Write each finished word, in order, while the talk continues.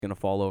gonna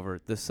fall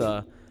over. This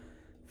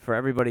for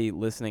everybody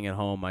listening at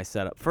home, I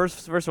set up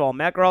first of all,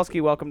 Matt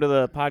Guralsky, welcome to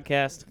the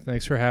podcast.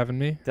 Thanks for having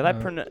me. Did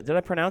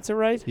I pronounce it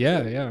right?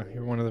 Yeah,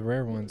 you're one of the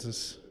rare ones.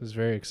 This is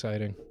very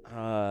exciting.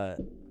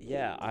 God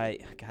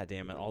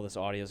damn it, all this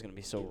audio is gonna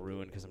be so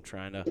ruined because I'm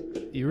trying to.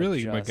 You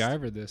really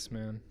MacGyvered this,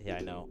 man. Yeah,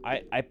 I know.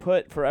 I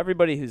put for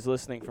everybody who's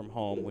listening from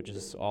home, which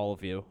is all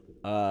of you.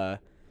 I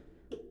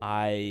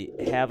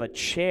have a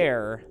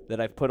chair that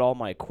I've put all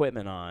my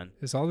equipment on.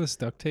 Is all this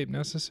duct tape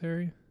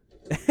necessary?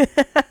 Oh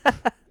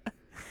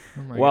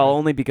well, God.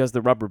 Only because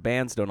the rubber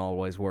bands don't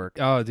always work.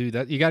 Oh, dude,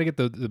 you got to get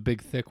the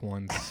big thick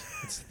ones.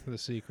 It's the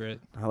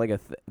secret. I like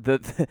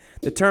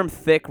the term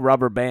thick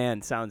rubber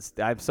band sounds.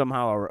 I'm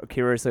somehow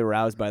curiously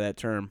aroused by that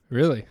term.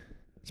 Really,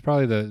 it's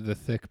probably the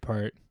thick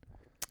part.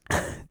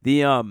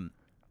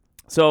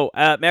 So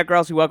Matt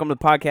Guralsky, welcome to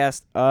the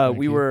podcast.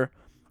 We you. were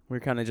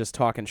kind of just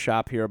talking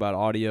shop here about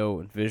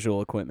audio and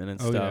visual equipment and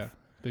stuff. Yeah,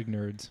 big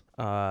nerds.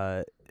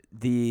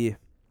 We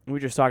were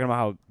just talking about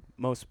how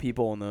most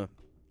people in the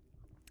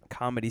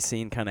comedy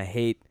scene kind of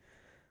hate.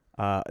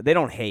 They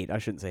don't hate. I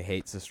shouldn't say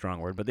hate's a strong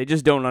word, but they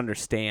just don't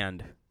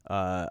understand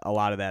a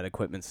lot of that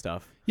equipment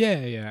stuff.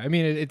 Yeah. I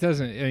mean, it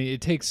doesn't. I mean,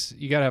 it takes.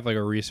 You gotta have like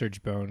a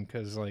research bone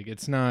because like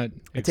it's not.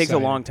 It takes a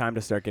long time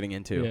to start getting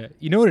into. Yeah,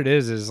 you know what it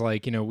is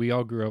like we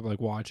all grew up like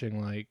watching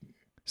like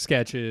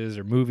sketches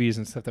or movies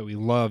and stuff that we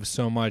love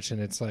so much,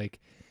 and it's like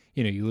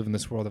you live in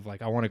this world of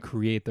like I want to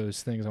create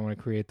those things. But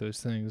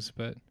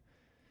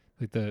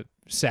like the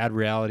sad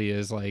reality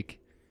is like.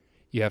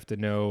 You have to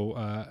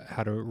know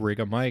how to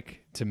rig a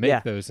mic to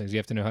make those things. You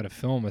have to know how to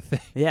film a thing.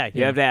 Yeah,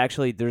 you have to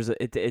actually.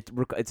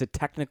 It's a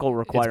technical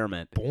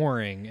requirement. It's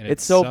boring. And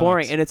it's so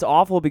boring, and it's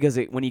awful because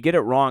when you get it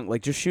wrong,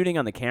 like just shooting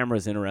on the camera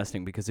is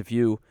interesting because if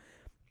you,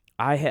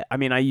 I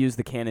use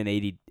the Canon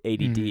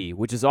 80D,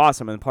 which is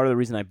awesome, and part of the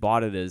reason I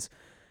bought it is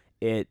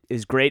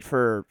great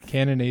for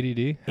Canon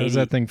 80D. How does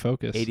that thing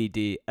focus?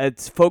 80D.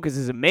 Its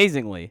focuses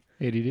amazingly.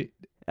 80D.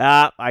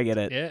 I get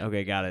it. Yeah.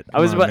 Okay, got it.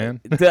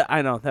 Man.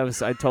 I know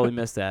I totally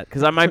missed that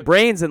because my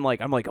brain's in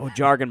I'm like, oh,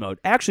 jargon mode.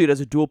 Actually, it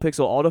has a dual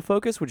pixel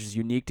autofocus, which is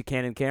unique to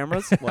Canon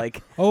cameras.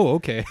 Like, oh,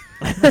 okay.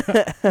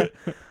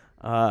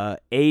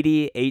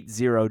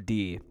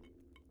 80D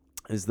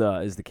is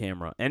the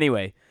camera.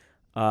 Anyway,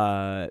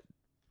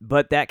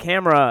 but that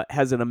camera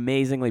has an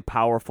amazingly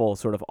powerful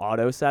sort of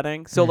auto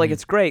setting. So like,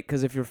 it's great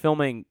because if you're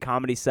filming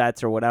comedy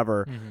sets or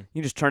whatever,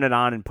 you just turn it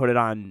on and put it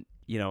on.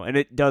 And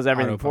it does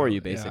everything for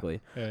you,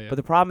 basically. Yeah. But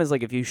the problem is,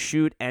 like, if you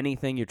shoot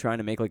anything, you're trying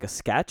to make, like, a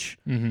sketch,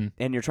 and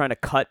you're trying to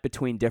cut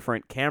between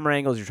different camera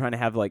angles, you're trying to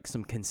have, like,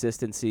 some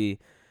consistency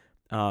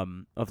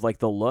of, like,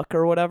 the look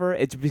or whatever,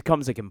 it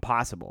becomes, like,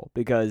 impossible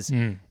because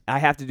I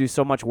have to do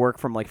so much work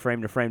from, like,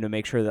 frame to frame to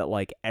make sure that,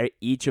 like,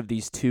 each of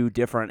these two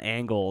different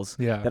angles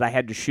that I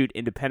had to shoot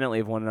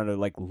independently of one another,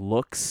 like,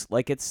 looks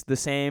like it's the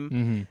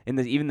same,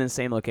 even in the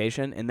same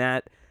location, and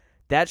that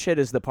shit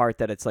is the part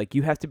that it's like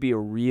you have to be a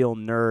real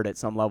nerd at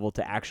some level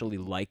to actually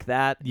like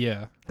that.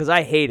 Yeah. Because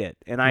I hate it,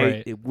 and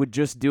I would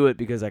just do it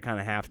because I kind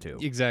of have to.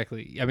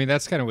 Exactly. I mean,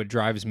 that's kind of what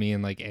drives me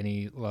in like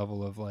any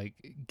level of like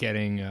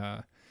getting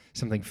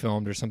something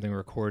filmed or something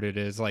recorded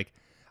is like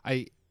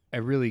I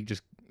really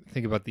just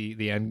think about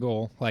the end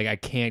goal. Like I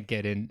can't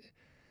get in.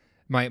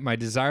 My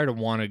desire to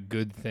want a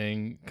good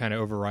thing kind of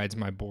overrides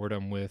my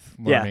boredom with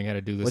learning how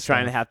to do this. With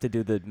trying to have to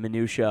do the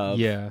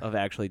minutia of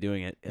actually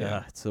doing it.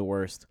 Yeah. It's the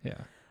worst. Yeah.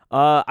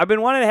 I've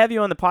been wanting to have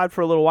you on the pod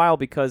for a little while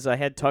because I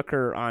had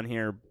Tucker on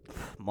here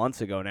months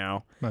ago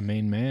now. My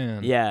main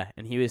man. Yeah,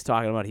 and he was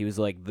talking about, he was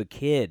like, the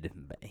kid.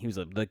 He was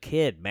like, the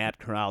kid, Matt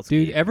Guralsky.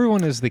 Dude,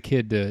 everyone is the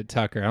kid to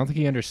Tucker. I don't think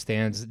he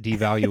understands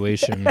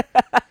devaluation.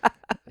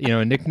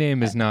 A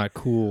nickname is not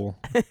cool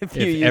if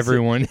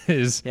everyone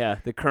is. Yeah,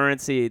 the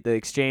currency, the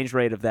exchange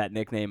rate of that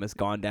nickname has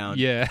gone down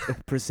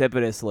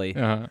precipitously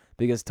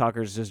because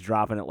Tucker's just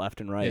dropping it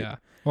left and right. Yeah.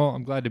 Well,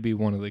 I'm glad to be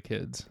one of the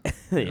kids.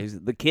 He's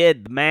the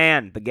kid, the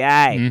man, the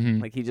guy.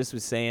 Like he just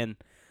was saying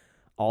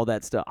all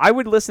that stuff. I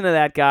would listen to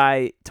that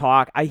guy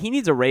talk. He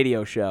needs a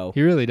radio show.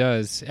 He really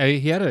does.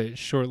 He had a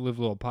short-lived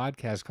little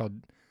podcast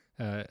called,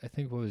 I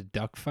think, what was it,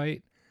 Duck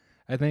Fight?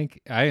 I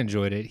think I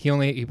enjoyed it. He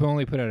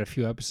only put out a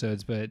few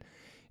episodes, but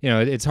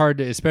it's hard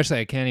to, especially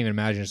I can't even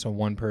imagine just a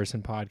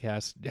one-person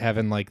podcast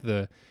having like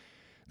the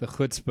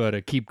chutzpah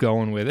to keep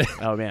going with it.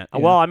 Oh, man.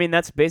 Well, I mean,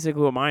 that's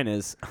basically what mine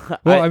is.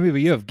 Well, but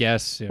you have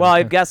guests. Well, I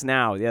have guests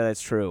now. Yeah,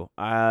 that's true.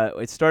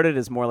 It started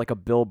as more like a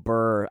Bill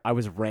Burr. I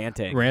was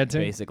ranting?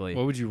 Basically.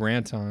 What would you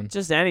rant on?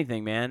 Just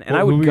anything, man. And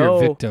who were your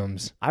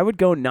victims? I would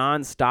go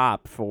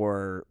nonstop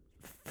for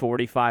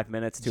 45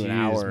 minutes to an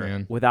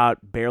hour without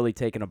barely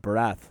taking a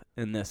breath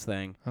in this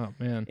thing. Oh,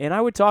 man. And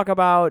I would talk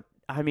about,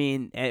 I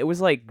mean, it was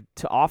like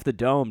off the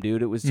dome,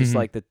 dude. It was just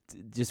like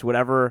just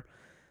whatever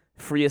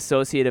free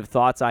associative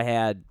thoughts I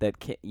had that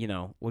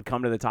would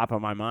come to the top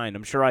of my mind.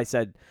 I'm sure I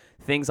said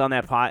things on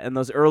that pot in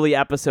those early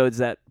episodes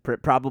that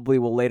probably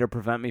will later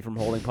prevent me from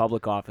holding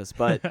public office,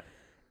 but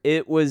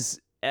it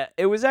was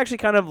actually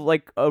kind of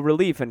like a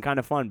relief and kind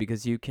of fun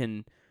because you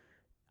can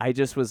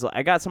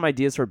I got some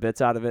ideas for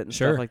bits out of it and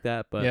stuff like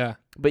that.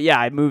 But yeah,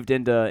 I moved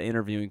into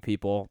interviewing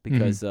people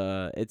because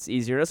it's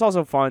easier. It's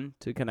also fun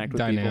to connect with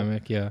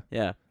Dynamic, people.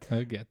 Yeah.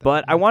 I get that.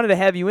 But I wanted to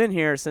have you in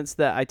here since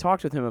I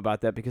talked with him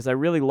about that because I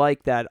really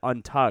like that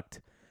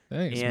Untucked.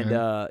 Thanks, and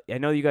man. I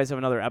know you guys have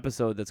another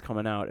episode that's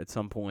coming out at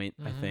some point,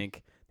 I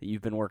think, that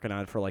you've been working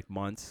on for like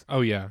months. Oh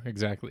yeah,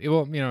 exactly.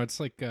 Well, it's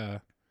like I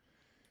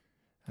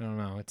don't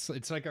know.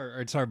 It's like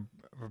our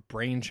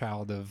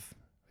brainchild of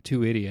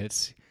two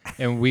idiots,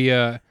 and we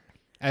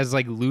as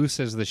like loose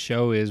as the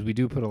show is, we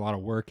do put a lot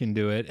of work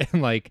into it,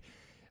 and like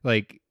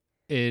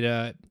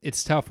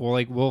it's tough.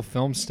 We'll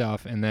film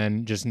stuff and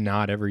then just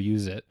not ever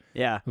use it.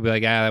 Yeah, we'll be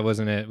like, that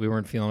wasn't it. We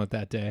weren't feeling it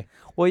that day.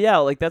 Well, yeah,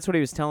 like that's what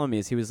he was telling me.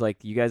 Is he was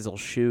like, you guys will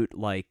shoot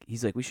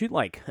he's like, we shoot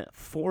like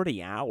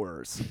 40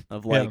 hours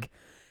of like.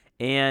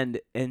 And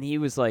he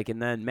was like,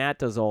 and then Matt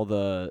does all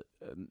the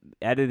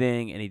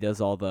editing and he does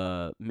all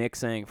the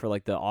mixing for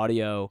like the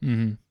audio.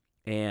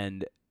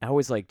 And I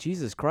was like,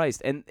 Jesus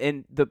Christ.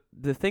 And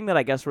the thing that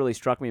I guess really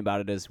struck me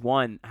about it is,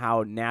 one,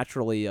 how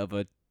naturally of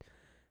a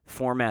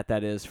format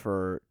that is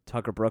for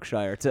Tucker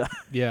Brookshire to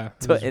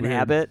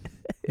inhabit.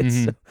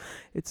 It's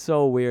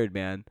so weird,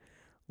 man.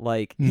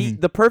 Like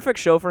the perfect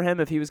show for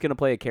him, if he was going to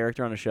play a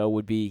character on a show,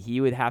 would be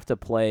he would have to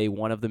play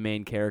one of the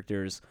main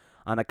characters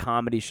on a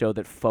comedy show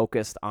that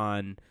focused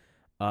on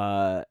what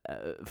are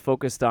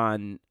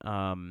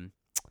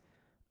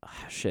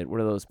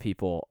those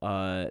people?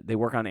 They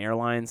work on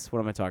airlines. What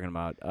am I talking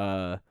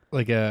about?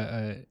 Like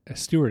a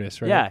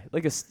stewardess, right? Yeah,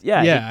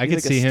 I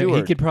could see him.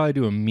 He could probably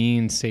do a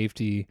mean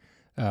safety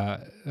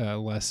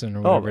lesson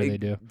or whatever they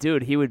do.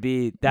 Dude, he would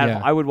be that.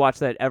 Yeah. I would watch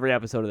that every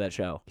episode of that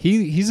show.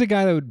 He's a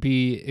guy that would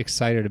be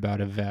excited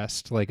about a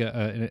vest, like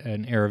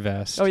an air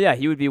vest. Oh yeah,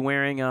 he would be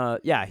wearing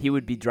he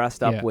would be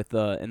dressed up with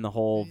in the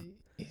whole.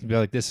 He'd be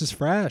like, "This is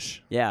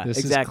fresh. Yeah, this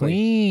exactly. is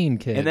clean,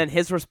 kid." And then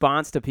his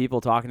response to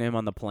people talking to him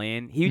on the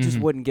plane, he just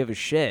wouldn't give a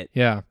shit.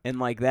 Yeah, and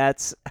like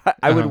that's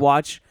I would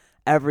watch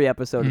every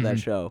episode of that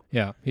show.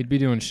 Yeah, he'd be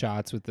doing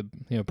shots with the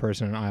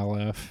person in aisle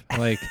F,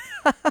 like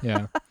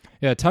yeah.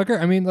 Yeah, Tucker,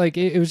 I mean, like,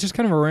 it was just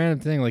kind of a random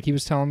thing. Like, he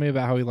was telling me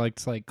about how he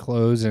likes, like,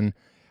 clothes, and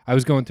I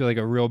was going through, like,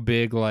 a real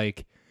big,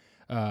 like,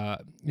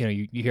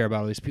 you hear about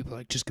all these people,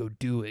 like, just go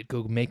do it.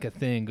 Go make a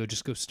thing. Go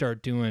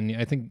start doing.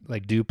 I think,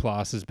 like,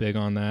 Duplass is big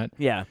on that.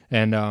 Yeah.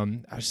 And I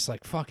was just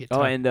like, fuck it.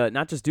 Oh, and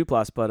not just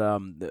Duplass,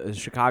 but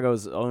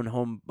Chicago's own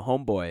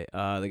homeboy,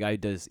 the guy who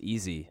does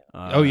Easy.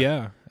 Oh,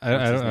 yeah. I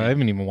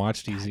haven't even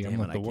watched Easy. I'm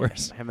not the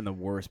worst. I'm having the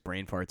worst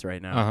brain farts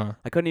right now.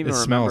 I couldn't even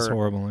remember. It smells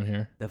horrible in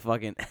here. The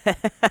fucking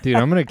dude,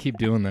 I'm gonna keep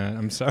doing that.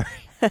 I'm sorry.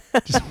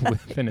 Just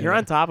whipping it. You're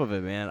on top of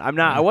it, man. I'm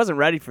not. I wasn't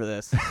ready for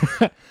this.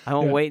 I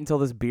won't wait until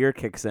this beer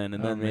kicks in,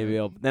 and then maybe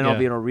I'll be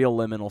in a real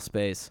liminal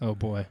space. Oh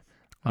boy,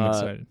 I'm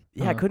excited.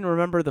 Yeah, I couldn't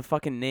remember the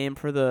fucking name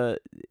for the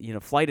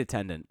flight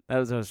attendant. That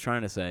was what I was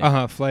trying to say.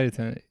 Flight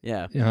attendant.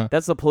 Yeah,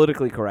 that's the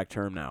politically correct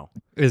term now.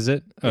 Is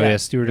it? Oh yeah,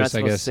 stewardess.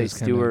 I guess say is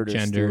kind of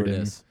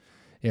gendered.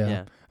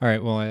 Yeah. All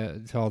right. Well,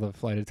 to all the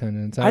flight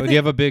attendants, do you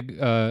have a big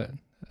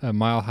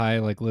Mile High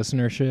like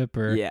listenership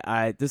or?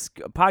 Yeah, this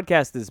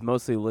podcast is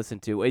mostly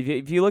listened to.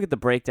 If you look at the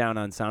breakdown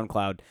on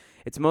SoundCloud,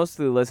 it's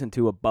mostly listened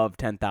to above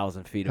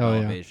 10,000 feet of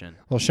elevation.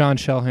 Well, Sean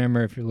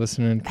Shellhammer, if you're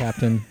listening,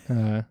 Captain,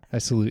 I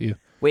salute you.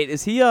 Wait,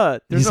 is he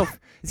is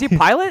he a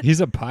pilot?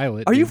 He's a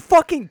pilot. Are you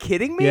fucking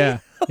kidding me?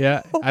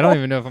 Yeah. I don't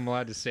even know if I'm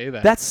allowed to say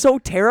that. That's so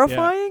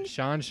terrifying. Yeah.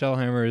 Sean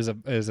Shellhammer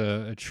is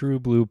a true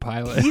blue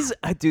pilot. He's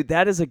dude.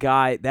 That is a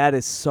guy. That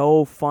is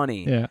so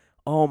funny. Yeah.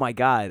 Oh my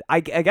god. I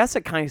guess I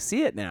kind of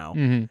see it now.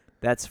 Mm-hmm.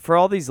 That's for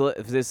all these. I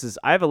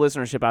have a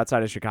listenership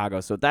outside of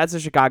Chicago, so that's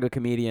a Chicago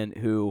comedian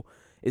who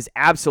is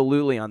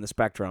absolutely on the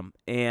spectrum,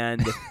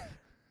 and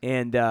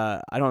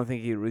I don't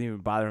think it would even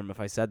bother him if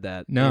I said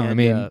that. No, I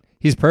mean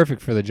he's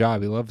perfect for the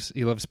job. He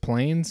loves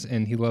planes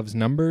and he loves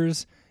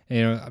numbers.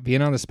 And,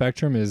 being on the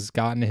spectrum has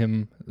gotten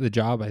him the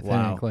job. I think.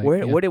 Wow. Like,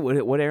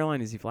 what airline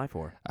does he fly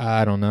for?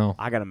 I don't know.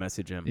 I gotta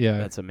message him. Yeah,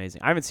 that's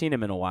amazing. I haven't seen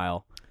him in a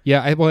while.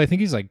 Yeah, I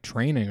think he's like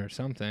training or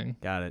something.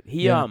 Got it.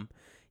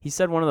 He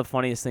said one of the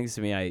funniest things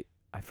to me. I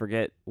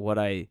forget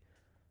where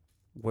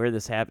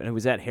this happened. It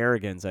was at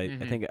Harrigan's. I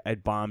think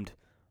I'd bombed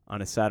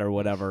on a set or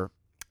whatever,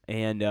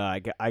 and I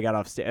got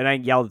off stage and I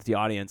yelled at the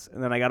audience,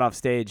 and then I got off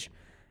stage,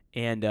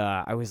 and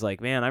I was like,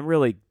 man, I'm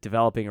really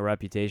developing a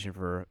reputation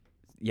for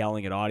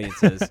yelling at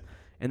audiences.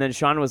 And then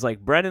Sean was like,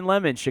 Brendan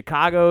Lemon,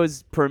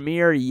 Chicago's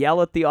premier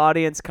yell at the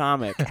audience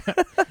comic.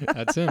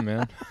 That's him,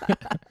 man.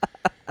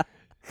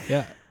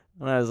 Yeah.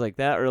 And I was like,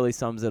 that really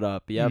sums it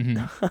up. Yep.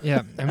 Mm-hmm.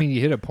 Yeah. I mean,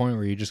 you hit a point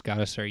where you just got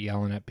to start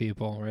yelling at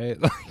people, right?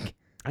 Like,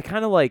 I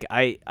kind of like,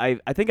 I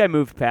think I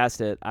moved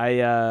past it.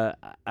 I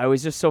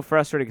was just so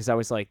frustrated because I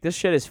was like, this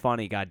shit is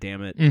funny, God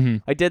damn it. Mm-hmm.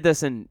 I did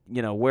this in,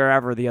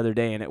 wherever the other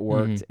day, and it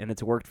worked, and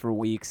it's worked for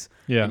weeks.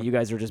 Yeah. And you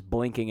guys are just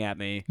blinking at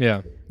me.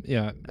 Yeah.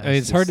 Yeah. I mean,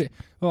 it's hard to,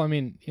 well, I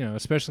mean,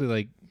 especially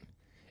like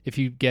if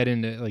you get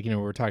into like,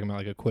 we're talking about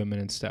like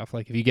equipment and stuff.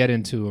 Like if you get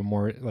into a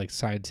more like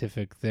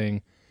scientific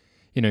thing,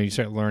 you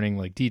start learning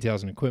like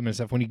details and equipment and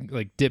stuff. When you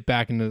like dip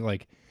back into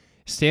like,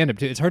 stand-up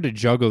too. It's hard to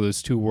juggle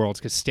those two worlds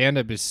because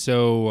stand-up is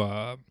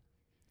so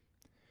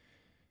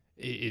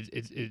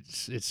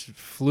it's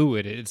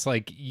fluid. It's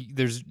like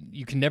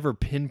you can never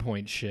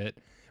pinpoint shit.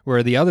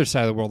 Where the other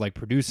side of the world, like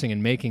producing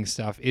and making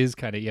stuff, is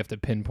kind of you have to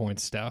pinpoint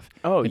stuff.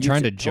 Oh, and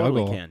trying to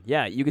totally juggle. Can.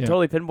 Yeah, you can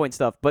totally pinpoint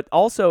stuff. But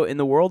also in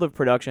the world of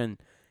production,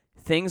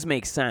 things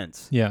make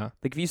sense. Yeah.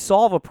 Like if you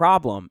solve a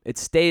problem, it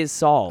stays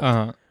solved.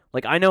 Uh-huh.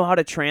 Like I know how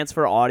to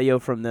transfer audio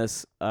from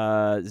this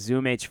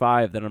Zoom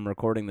H5 that I'm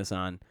recording this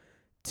on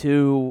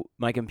to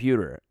my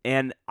computer,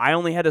 and I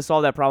only had to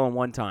solve that problem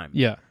one time.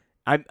 Yeah.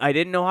 I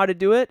didn't know how to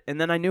do it, and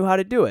then I knew how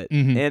to do it,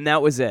 and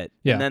that was it.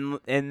 Yeah.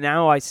 And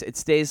now it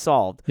stays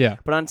solved. Yeah.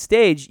 But on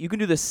stage, you can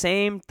do the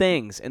same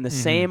things in the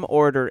same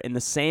order in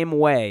the same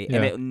way,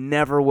 and it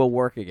never will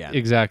work again.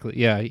 Exactly.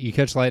 Yeah. You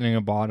catch lightning in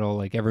a bottle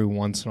like every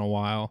once in a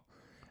while,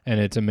 and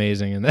it's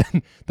amazing. And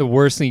then the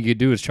worst thing you could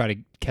do is try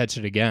to catch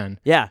it again.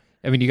 Yeah.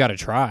 I mean, you got to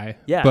try.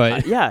 Yeah.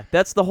 But yeah.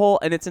 That's the whole,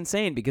 and it's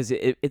insane because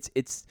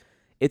it's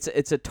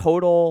a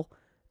total.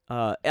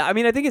 I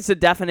mean, I think it's the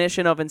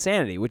definition of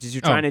insanity, which is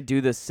you're trying to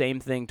do the same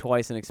thing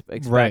twice and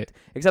expect. Right.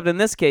 Except in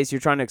this case, you're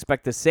trying to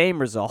expect the same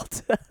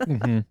result.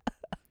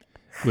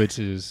 Which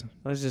is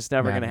it's just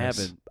never going to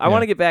madness. happen. I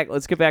want to get back.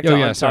 Let's get back to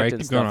Untucked sorry, and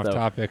keep stuff, going off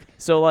topic.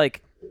 So, I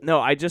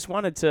just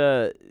wanted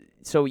to.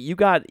 So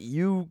did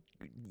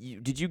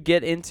you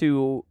get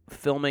into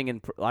filming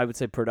and I would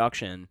say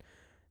production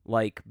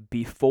like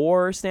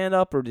before stand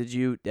up, or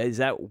is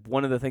that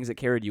one of the things that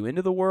carried you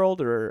into the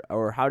world,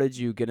 or how did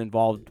you get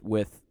involved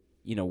with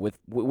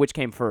which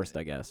came first,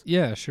 I guess?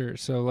 Yeah, sure.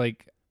 So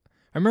like,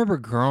 I remember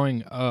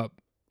growing up,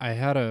 I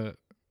had a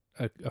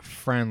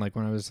friend like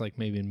when I was like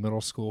maybe in middle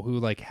school who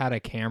like had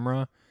a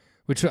camera,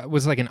 which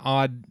was like an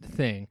odd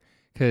thing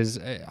because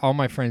all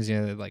my friends, they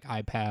had like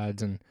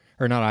iPads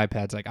or not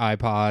iPads, like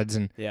iPods,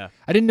 and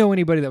I didn't know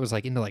anybody that was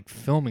like into like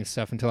filming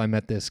stuff until I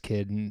met this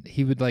kid, and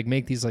he would like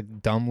make these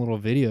like dumb little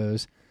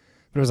videos,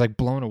 but I was like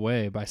blown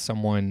away by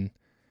someone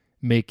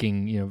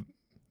making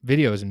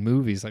videos and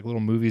movies, like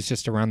little movies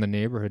just around the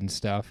neighborhood and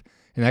stuff.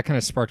 And that kind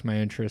of sparked my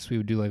interest. We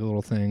would do like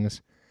little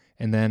things.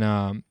 And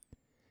then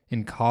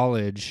in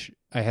college,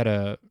 I had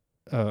a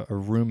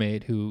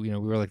roommate who, we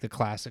were like the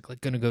classic, like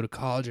going to go to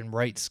college and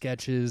write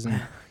sketches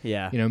and,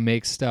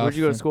 make stuff. Where'd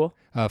you go to school?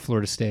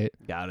 Florida State.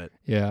 Got it.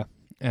 Yeah.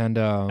 And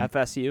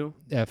FSU?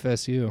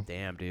 FSU.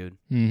 Damn, dude.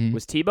 Mm-hmm.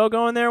 Was Tebow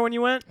going there when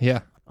you went? Yeah.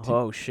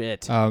 Oh,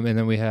 shit. And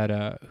then we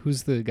had,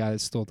 who's the guy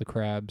that stole the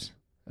crabs?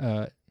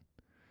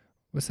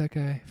 What's that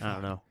guy? I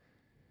don't know.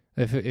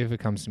 If it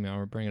comes to me,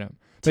 I'll bring it up.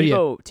 But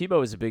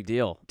Tebow is a big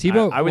deal.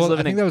 Tebow,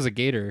 I think that was a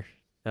Gator.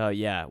 Oh,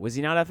 yeah. Was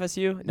he not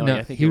FSU? No,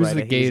 I think he you're was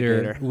right. the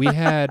Gator. We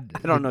had...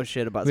 I don't know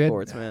shit about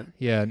sports, man.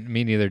 Yeah,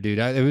 me neither, dude.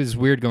 It was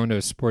weird going to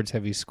a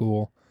sports-heavy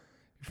school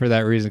for that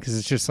reason, because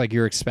it's just like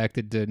you're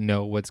expected to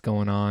know what's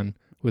going on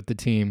with the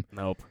team.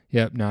 Nope.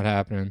 Yep, not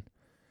happening.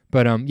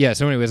 But,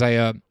 so anyways,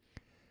 I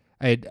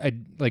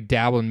like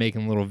dabbled in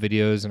making little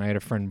videos, and I had a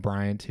friend,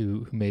 Bryant,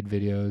 who made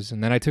videos.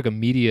 And then I took a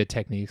media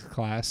techniques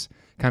class,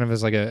 kind of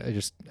as like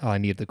I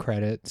needed the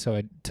credit. So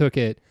I took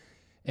it,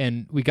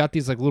 and we got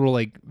these like little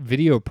like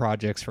video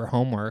projects for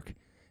homework.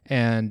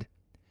 And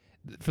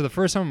for the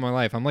first time in my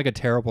life, I'm like a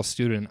terrible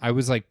student. I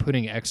was like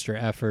putting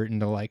extra effort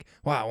into like,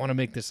 wow, I want to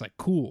make this like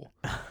cool.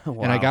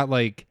 Wow. And I got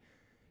like,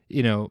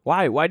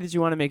 Why did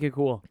you want to make it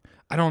cool?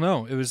 I don't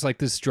know. It was like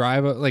this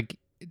drive, like,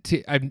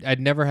 I'd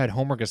never had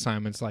homework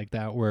assignments like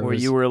that where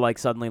you were like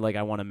suddenly like,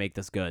 I want to make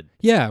this good.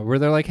 Yeah, where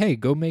they're like, hey,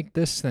 go make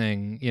this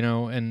thing,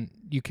 and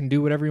you can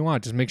do whatever you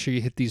want. Just make sure you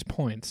hit these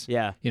points.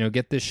 Yeah.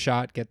 Get this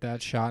shot, get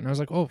that shot. And I was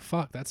like, oh,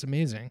 fuck, that's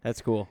amazing.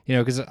 That's cool.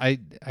 Because I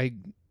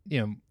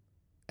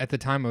at the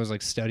time I was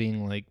like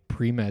studying like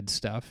pre-med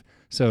stuff.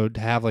 So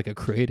to have like a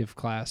creative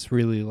class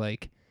really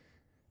like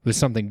was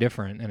something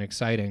different and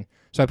exciting.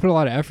 So I put a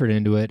lot of effort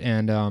into it,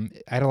 and I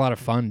had a lot of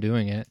fun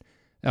doing it.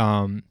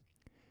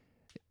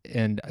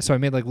 And so I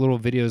made like little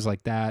videos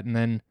like that, and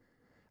then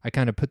I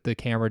kind of put the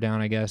camera down,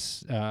 I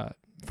guess,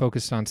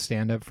 focused on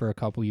stand-up for a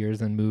couple years,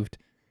 then moved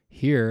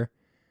here,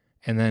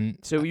 and then...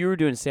 So you were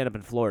doing stand-up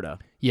in Florida?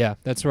 Yeah,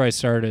 that's where I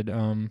started.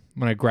 When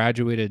I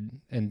graduated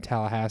in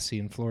Tallahassee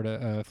in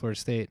Florida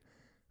State,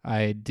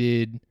 I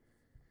did...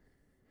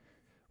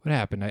 What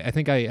happened? I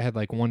think I had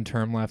like one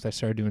term left. I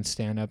started doing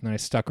stand-up, and then I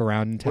stuck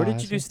around in Tallahassee. Where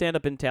did you do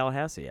stand-up in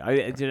Tallahassee?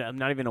 I'm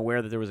not even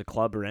aware that there was a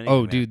club or anything.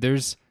 Oh, dude,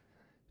 there's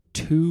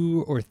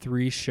 2 or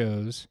 3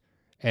 shows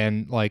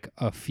and like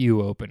a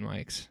few open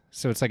mics.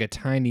 So it's like a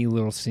tiny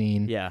little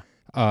scene. Yeah.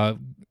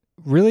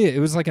 Really, it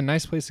was like a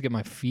nice place to get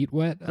my feet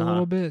wet a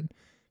little bit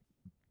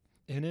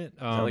in it. Is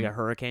that like a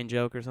hurricane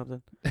joke or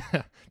something?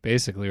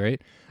 Basically,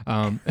 right?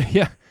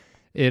 Yeah.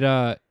 It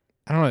I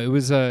don't know, it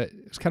was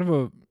kind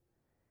of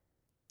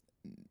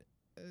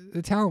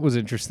the talent was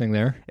interesting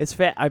there. It's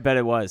fat. I bet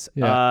it was.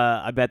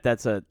 Yeah. I bet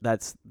that's a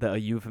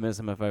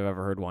euphemism if I've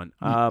ever heard one.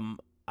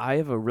 I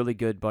have a really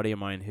good buddy of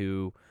mine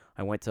who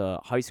I went to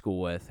high school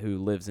with who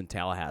lives in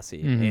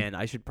Tallahassee, and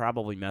I should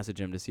probably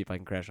message him to see if I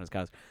can crash on his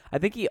couch. I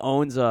think he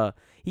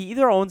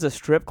either owns a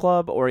strip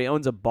club or he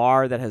owns a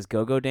bar that has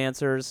go-go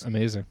dancers.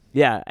 Amazing.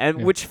 Yeah,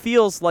 and which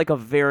feels like a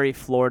very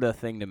Florida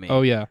thing to me.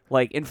 Oh, yeah.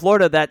 Like, in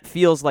Florida, that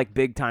feels like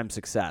big-time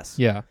success.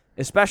 Yeah.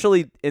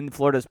 Especially in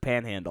Florida's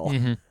panhandle.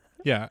 Mm-hmm.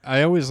 Yeah,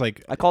 I always I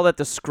call that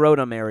the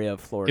scrotum area of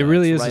Florida. It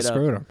really is right the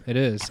scrotum. It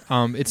is.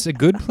 It's a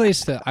good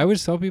place to. I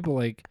always tell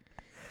people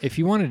if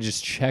you want to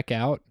just check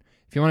out,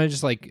 if you want to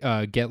just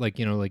get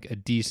a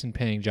decent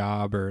paying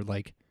job or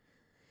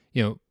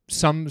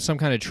some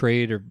kind of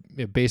trade or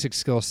a basic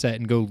skill set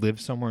and go live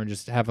somewhere and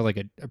just have a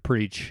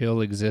pretty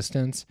chill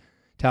existence.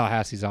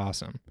 Tallahassee's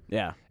awesome.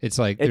 Yeah, it's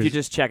like if you're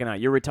just checking out,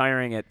 you're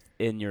retiring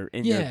in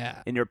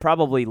your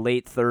probably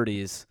late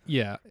 30s.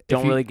 Yeah,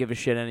 don't really give a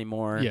shit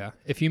anymore. Yeah,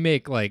 if you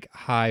make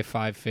high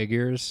 5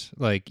 figures,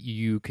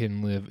 you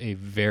can live a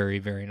very,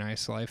 very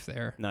nice life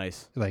there.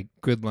 Nice,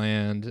 good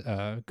land,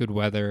 good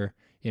weather.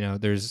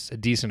 There's a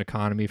decent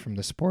economy from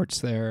the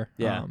sports there.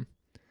 Yeah,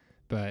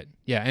 but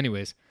yeah.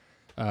 Anyways,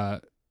 So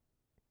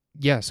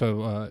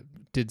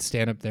did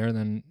stand up there and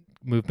then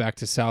moved back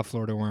to South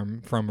Florida where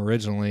I'm from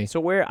originally.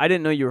 So I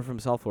didn't know you were from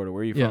South Florida.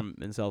 Where are you from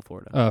in South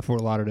Florida?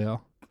 Fort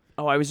Lauderdale.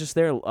 Oh, I was just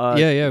there. We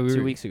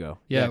 2 weeks ago.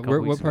 Yeah,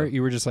 what part? Ago.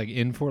 You were just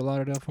in Fort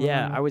Lauderdale?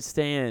 I was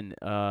staying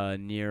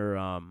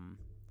near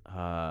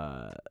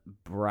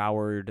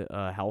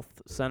Broward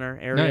Health Center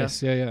area.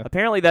 Nice. Yeah.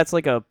 Apparently, that's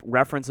a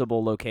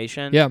referenceable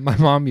location. Yeah, my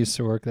mom used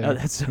to work there.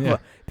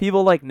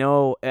 People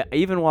know.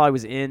 Even while I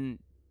was in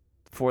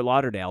Fort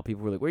Lauderdale,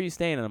 people were like, "Where are you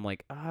staying?" And I'm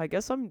like, "I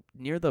guess I'm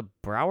near the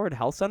Broward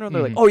Health Center." And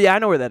they're like, "Oh yeah, I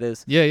know where that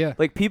is." Yeah.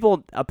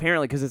 People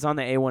apparently because it's on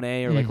the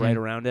A1A or right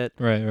around it.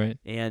 Right.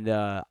 And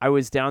I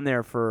was down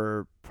there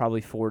for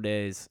probably 4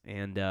 days,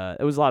 and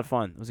it was a lot of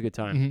fun. It was a good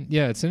time. Mm-hmm.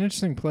 Yeah, it's an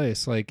interesting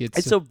place.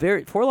 It's so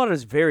very Fort Lauderdale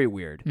is very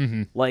weird.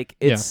 Mm-hmm.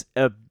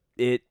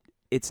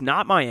 It's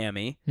not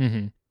Miami,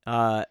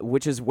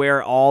 which is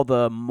where all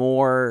the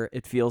more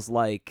it feels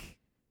like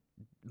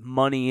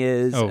money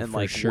is and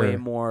way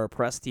more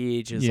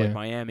prestige is like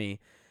Miami.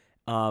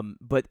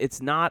 But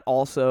it's not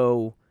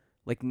also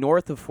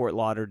north of Fort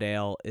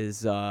Lauderdale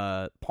is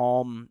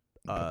Palm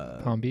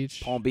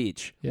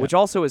Beach, which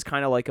also is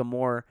kind of a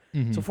more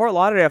so Fort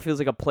Lauderdale feels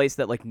like a place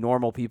that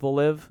normal people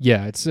live.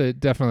 Yeah, it's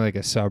definitely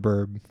a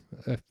suburb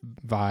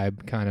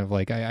vibe kind of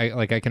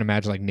I can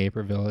imagine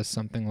Naperville is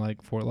something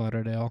like Fort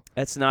Lauderdale.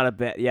 That's not a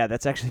bad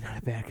that's actually not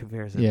a bad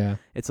comparison. Yeah,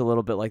 it's a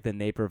little bit like the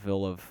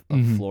Naperville of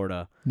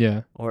Florida.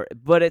 Yeah,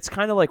 but it's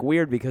kind of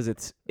weird because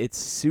it's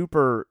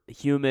super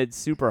humid,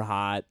 super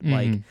hot.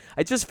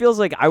 It just feels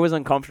like I was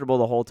uncomfortable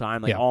the whole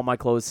time. All my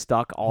clothes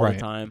stuck all the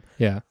time.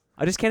 Yeah.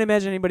 I just can't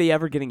imagine anybody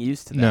ever getting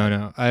used to that.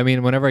 No. I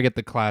mean, whenever I get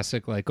the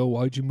classic, oh,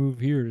 why'd you move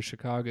here to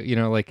Chicago?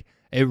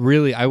 It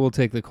really, I will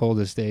take the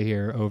coldest day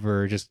here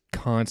over just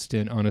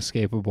constant,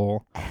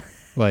 unescapable,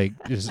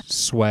 just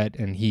sweat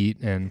and heat.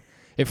 And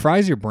it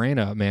fries your brain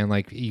up, man.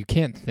 You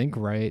can't think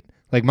right.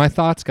 My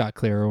thoughts got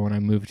clearer when I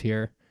moved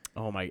here.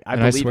 Oh, my.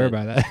 I swear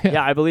by that.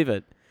 Yeah, I believe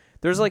it.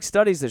 There's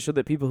studies that show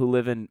that people who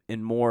live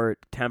in more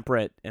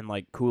temperate and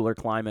cooler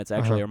climates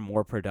actually are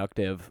more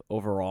productive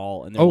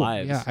overall in their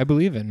lives. Yeah, I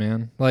believe it,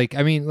 man. I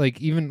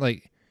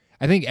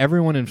think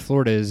everyone in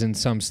Florida is in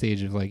some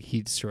stage of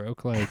heat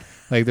stroke.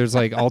 There's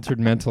altered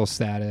mental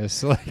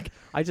status.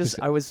 I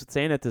was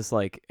staying at this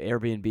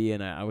Airbnb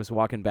and I was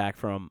walking back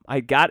I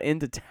got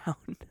into town.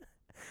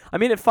 I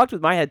mean, it fucked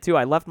with my head too.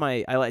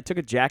 I took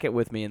a jacket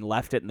with me and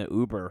left it in the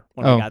Uber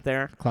when I got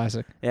there.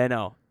 Classic. Yeah, I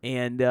know.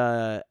 And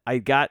I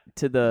got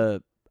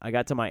to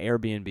my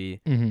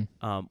Airbnb,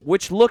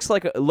 which looked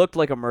like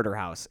a murder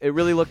house. It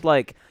really looked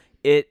like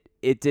it.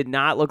 It did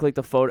not look like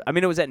the photo. I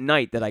mean, it was at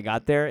night that I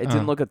got there. It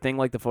didn't look a thing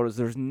like the photos.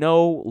 There's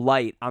no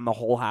light on the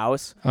whole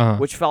house,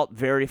 which felt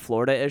very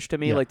Florida-ish to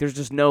me. Yeah. There's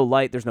just no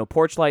light. There's no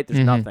porch light. There's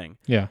nothing.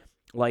 Yeah.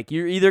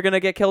 You're either gonna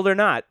get killed or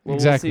not.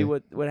 Exactly. We'll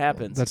see what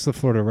happens. That's the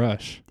Florida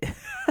rush.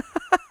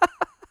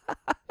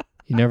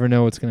 You never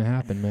know what's gonna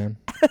happen, man.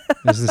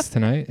 Is this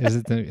tonight? Is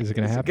it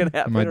gonna happen?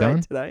 Am I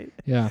done tonight?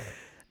 Yeah.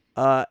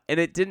 And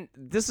it didn't.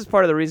 This is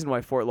part of the reason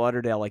why Fort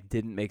Lauderdale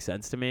didn't make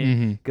sense to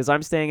me because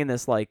I'm staying in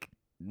this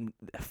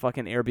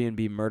fucking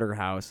Airbnb murder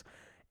house,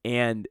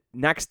 and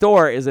next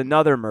door is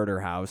another murder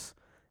house.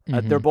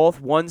 They're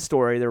both one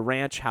story. They're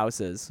ranch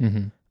houses.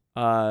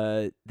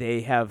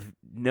 They have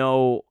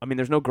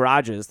there's no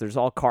garages. There's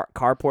all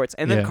carports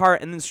and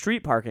then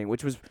street parking,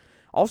 which was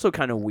also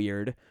kind of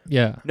weird.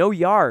 Yeah. No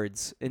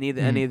yards in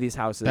any of these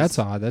houses. That's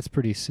odd. That's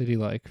pretty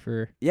city-like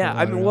for. Yeah,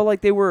 I mean,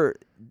 they were.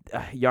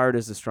 Yard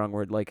is a strong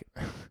word.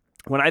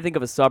 When I think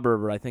of a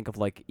suburb, or I think of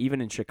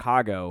even in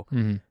Chicago,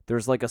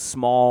 there's a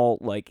small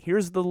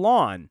here's the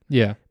lawn.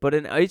 Yeah. But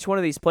in each one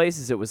of these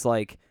places, it was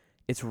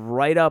it's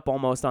right up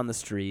almost on the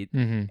street,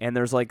 and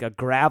there's a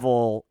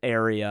gravel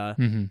area,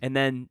 and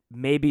then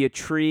maybe a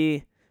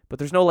tree, but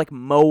there's no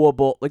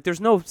mowable,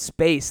 there's no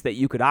space that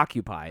you could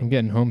occupy. I'm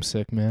getting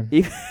homesick, man.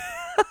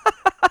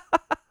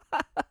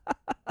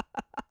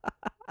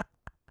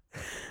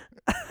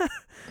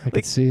 I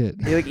could see it.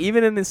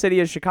 Even in the city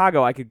of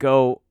Chicago, I could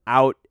go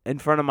out in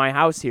front of my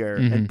house here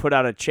and put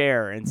out a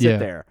chair and sit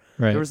there.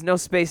 Right. There was no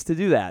space to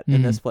do that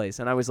in this place.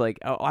 And I was like,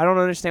 oh, I don't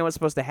understand what's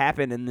supposed to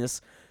happen in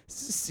this,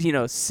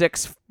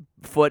 6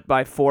 foot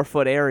by 4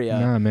 foot area.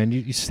 Nah, man,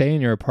 you stay in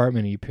your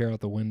apartment and you peer out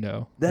the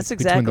window. That's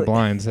exactly between the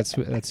blinds.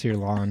 That's your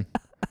lawn.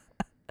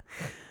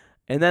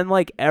 And then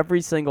like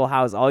every single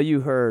house, all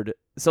you heard.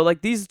 So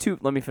like these two.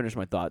 Let me finish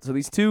my thought. So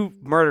these two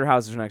murder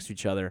houses are next to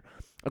each other.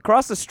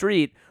 Across the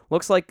street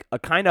looks like a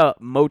kind of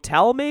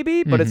motel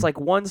maybe, but it's like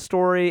one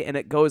story and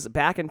it goes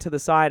back into the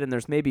side and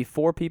there's maybe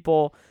 4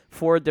 people,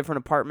 4 different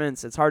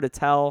apartments. It's hard to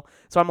tell.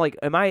 So I'm like,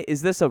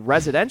 is this a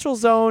residential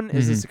zone?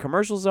 Is this a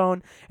commercial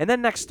zone? And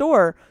then next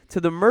door to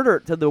the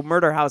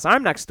murder house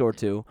I'm next door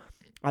to,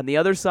 on the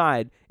other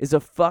side is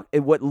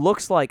what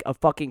looks like a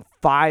fucking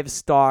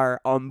 5-star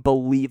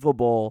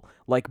unbelievable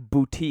like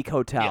boutique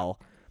hotel.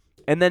 Yeah.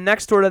 And then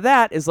next door to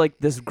that is like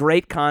this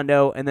great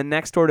condo, and then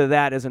next door to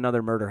that is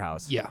another murder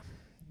house. Yeah,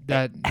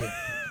 that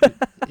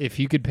if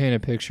you could paint a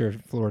picture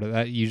of Florida,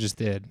 that you just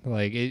did.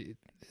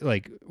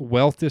 Like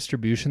wealth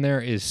distribution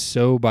there is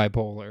so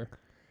bipolar.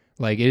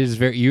 Like it is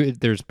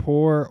there's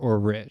poor or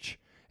rich,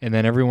 and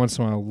then every once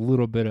in a while a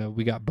little bit of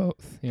we got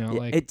both.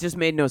 Like it just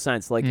made no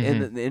sense. Like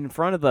in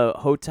front of the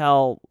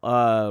hotel,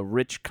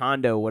 rich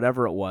condo,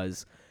 whatever it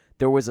was.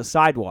 There was a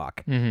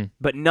sidewalk,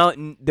 but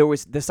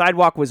the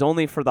sidewalk was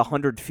only for the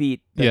 100 feet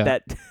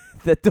that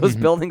those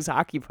buildings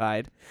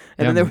occupied,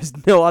 and then there was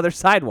no other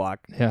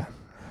sidewalk. Yeah,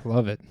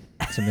 love it.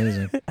 It's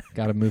amazing.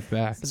 Got to move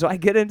back. So I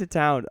get into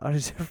town. I'll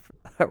just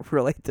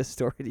relate this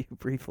story to you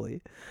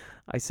briefly.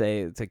 I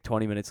say it's like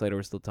 20 minutes later,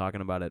 we're still talking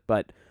about it,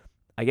 but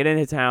I get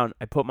into town.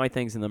 I put my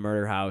things in the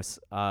murder house.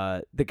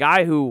 The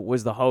guy who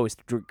was the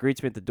host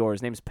greets me at the door.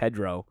 His name's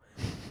Pedro,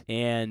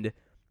 and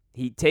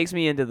he takes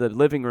me into the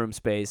living room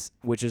space,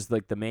 which is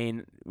like the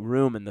main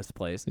room in this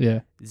place.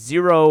 Yeah.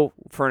 0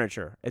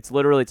 furniture. It's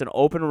an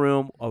open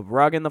room, a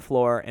rug in the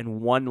floor,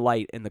 and 1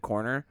 light in the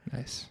corner.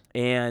 Nice.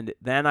 And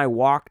then I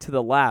walk to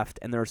the left,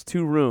 and there's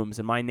 2 rooms,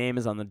 and my name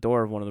is on the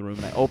door of one of the rooms.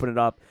 And I open it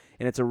up,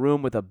 and it's a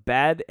room with a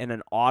bed and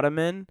an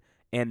ottoman,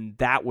 and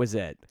that was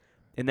it.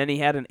 And then he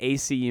had an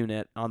AC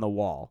unit on the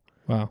wall.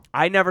 Wow.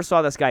 I never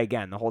saw this guy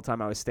again the whole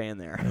time I was staying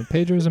there.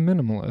 Pedro's a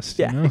minimalist.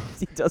 Yeah,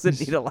 he doesn't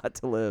need a lot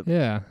to live.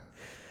 Yeah.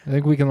 I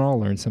think we can all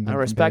learn something. I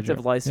respect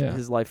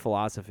his life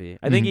philosophy.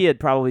 I think he had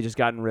probably just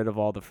gotten rid of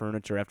all the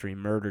furniture after he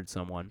murdered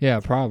someone.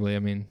 Yeah, probably. I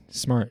mean,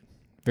 smart.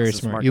 Very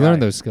smart. You guy. learn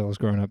those skills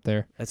growing up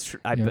there. That's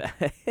true. I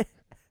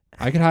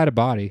could hide a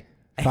body.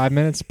 5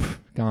 minutes,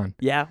 gone.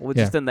 Yeah,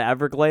 just in the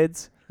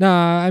Everglades.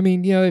 Nah, I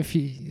mean, if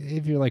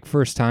you're like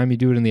first time, you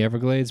do it in the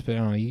Everglades, but I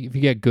don't know, if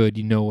you get good,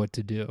 you know what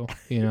to do.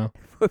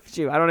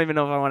 Shoot, I don't even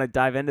know if I want to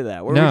dive into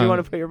that. Where would you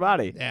want to put your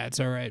body? Yeah, it's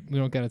all right. We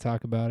don't got to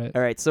talk about it.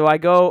 All right, so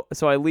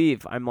I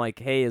leave. I'm like,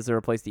 hey, is there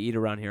a place to eat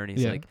around here? And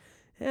he's like,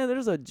 yeah,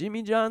 there's a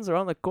Jimmy John's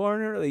around the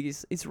corner. Like,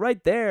 it's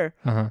right there.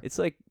 It's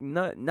like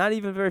not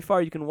even very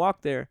far. You can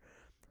walk there.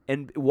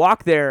 And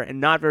walk there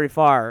and not very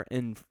far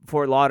in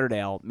Fort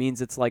Lauderdale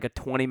means it's like a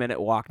 20-minute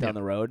walk down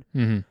the road.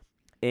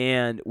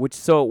 And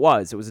so it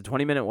was a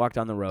 20-minute walk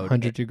down the road.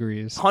 100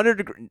 degrees.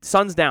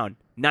 Sun's down,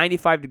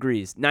 95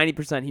 degrees,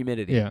 90%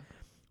 humidity. Yeah.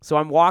 So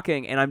I'm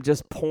walking and I'm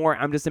just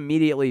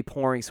immediately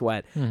pouring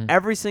sweat.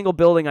 Every single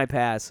building I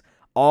pass,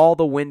 all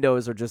the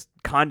windows are just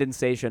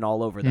condensation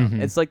all over them.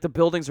 It's like the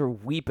buildings are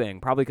weeping,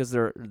 probably because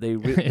they're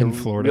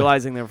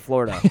realizing they're in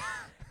Florida.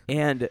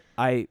 And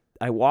I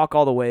walk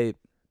all the way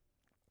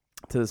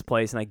to this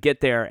place and I get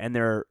there and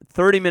they're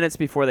 30 minutes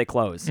before they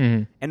close.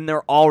 And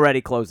they're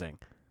already closing.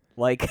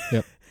 Like,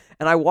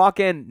 and I walk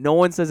in, no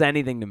one says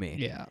anything to me.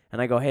 Yeah.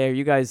 And I go, hey,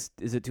 is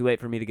it too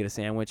late for me to get a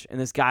sandwich? And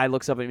this guy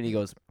looks up at me and he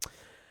goes,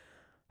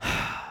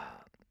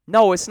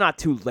 no, it's not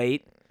too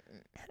late.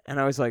 And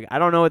I was like, I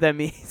don't know what that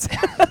means.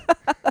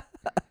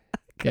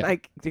 Can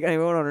I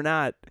vote on or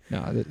not?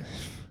 No.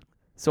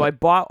 So I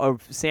bought a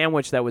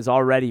sandwich that was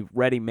already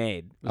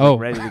ready-made.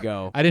 Ready to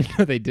go. I didn't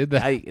know they did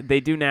that. They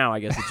do now, I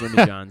guess, at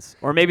Jimmy John's.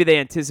 Or maybe they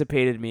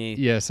anticipated me.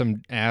 Yeah,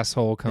 some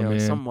asshole come in.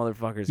 Some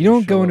motherfuckers. You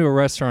don't go into a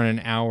restaurant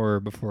an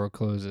hour before it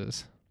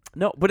closes.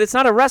 No, but it's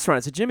not a restaurant.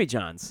 It's a Jimmy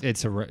John's.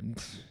 It's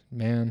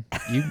man.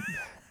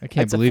 I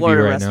can't it's believe a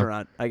Florida you right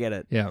restaurant. now. I get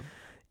it. Yeah.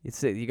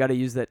 You got to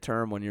use that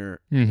term when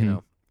you're,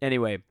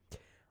 Anyway,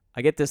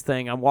 I get this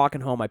thing. I'm walking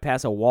home. I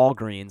pass a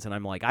Walgreens, and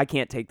I'm like, I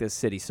can't take this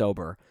city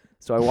sober.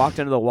 So I walked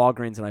into the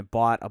Walgreens, and I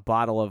bought a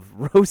bottle of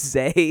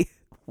rosé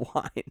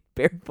wine,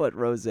 Barefoot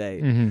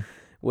Rosé,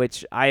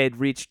 which I had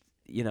reached,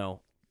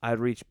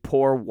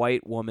 poor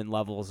white woman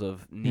levels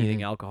of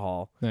needing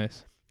alcohol.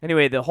 Nice.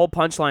 Anyway, the whole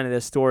punchline of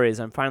this story is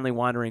I'm finally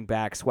wandering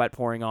back, sweat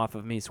pouring off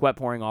of me, sweat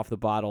pouring off the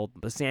bottle,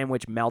 the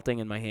sandwich melting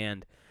in my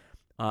hand.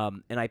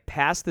 And I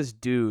pass this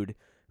dude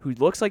who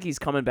looks like he's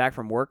coming back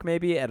from work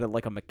maybe at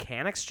a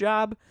mechanic's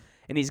job,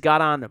 and he's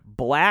got on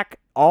black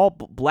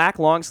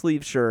long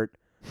sleeve shirt,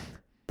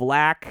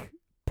 black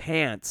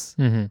pants,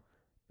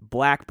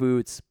 black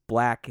boots,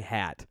 black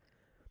hat.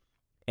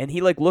 And he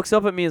looks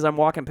up at me as I'm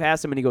walking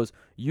past him and he goes,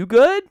 "You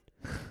good?"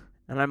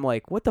 And I'm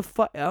like, what the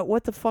fuck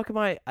am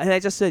I? And I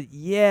just said,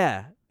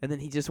 "Yeah." And then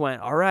he just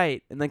went, "All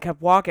right." And then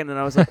kept walking and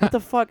I was like, what the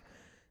fuck?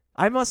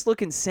 I must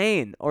look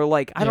insane, or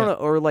like I don't know,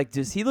 or like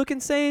does he look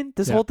insane?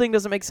 This whole thing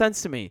doesn't make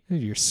sense to me.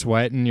 You're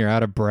sweating, you're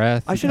out of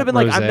breath. I should have been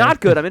like, I'm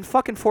not good. I'm in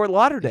fucking Fort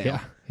Lauderdale.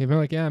 Yeah, you'd be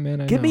like, yeah,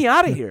 man, get me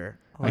out of here.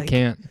 Like,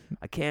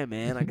 I can't,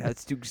 man. I got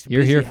too busy.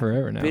 You're here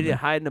forever now. Busy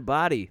hiding the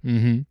body.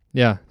 Mm-hmm.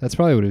 Yeah, that's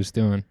probably what he was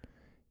doing.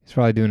 He's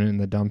probably doing it in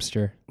the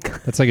dumpster.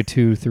 That's like a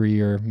 2-3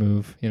 year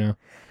move, you know.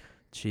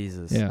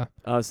 Jesus. Yeah.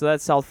 So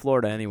that's South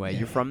Florida anyway.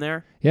 You're from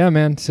there? Yeah,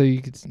 man. So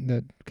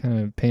that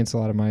kind of paints a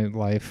lot of my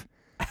life.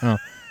 I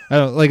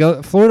don't like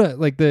Florida.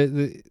 Like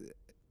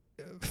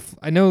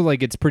I know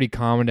like it's pretty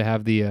common to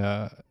have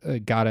the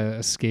gotta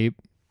escape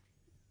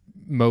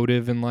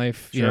motive in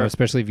life, you know,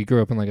 especially if you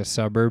grew up in like a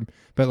suburb.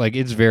 But like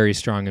it's very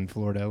strong in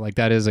Florida. Like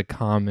that is a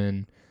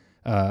common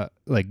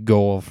like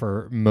goal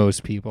for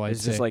most people. I'd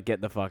it's say. Just like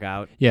get the fuck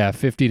out. Yeah,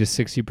 50 to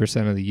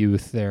 60% of the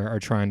youth there are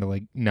trying to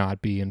like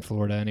not be in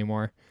Florida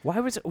anymore. Why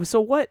was it,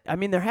 so? What I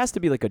mean, there has to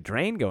be like a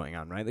drain going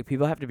on, right? Like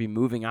people have to be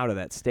moving out of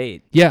that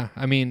state. Yeah,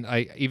 I mean,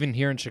 I even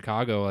here in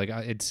Chicago, like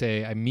I'd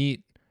say I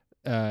meet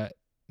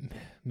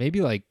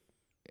maybe like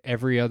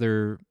every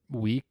other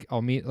week.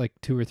 I'll meet like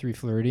 2 or 3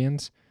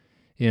 Floridians,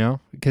 you know,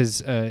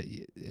 because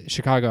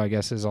Chicago, I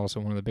guess, is also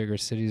one of the bigger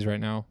cities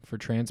right now for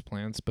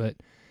transplants, but.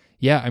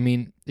 Yeah, I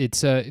mean,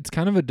 it's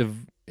kind of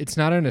it's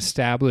not an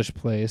established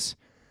place,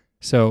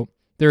 so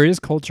there is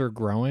culture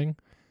growing,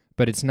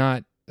 but it's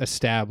not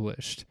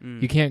established.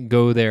 You can't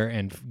go there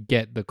and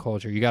get the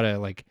culture. You gotta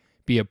like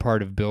be a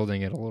part of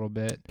building it a little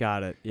bit.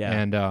 Got it. Yeah.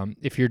 And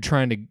if you're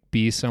trying to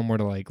be somewhere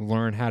to like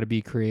learn how to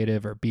be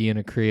creative or be in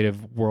a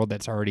creative world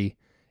that's already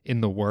in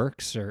the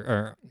works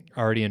or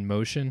already in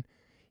motion,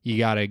 you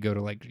gotta go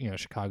to like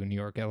Chicago, New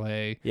York,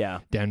 LA,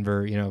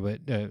 Denver,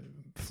 but.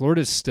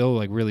 Florida's still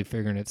like really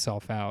figuring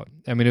itself out.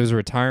 I mean, it was a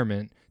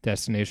retirement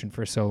destination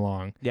for so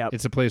long. Yeah,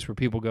 it's a place where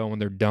people go when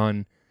they're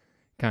done,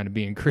 kind of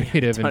being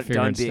creative and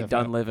figuring stuff out.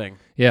 Done living.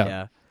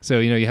 Yeah. So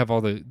you have all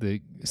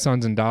the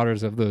sons and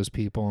daughters of those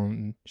people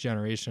and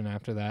generation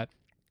after that,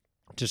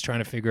 just trying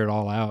to figure it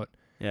all out.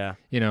 Yeah.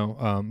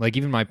 Like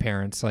even my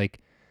parents,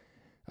 like,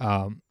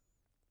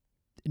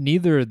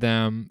 neither of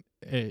them.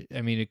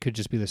 I mean, it could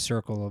just be the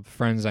circle of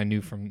friends I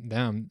knew from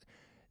them.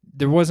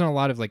 There wasn't a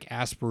lot of like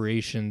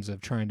aspirations of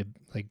trying to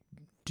like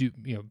do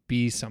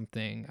be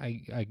something.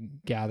 I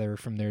gather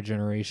from their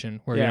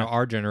generation, where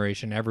our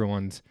generation,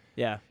 everyone's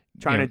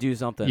trying to do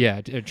something.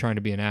 Yeah, trying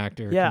to be an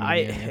actor. Yeah,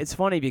 it's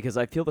funny because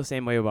I feel the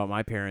same way about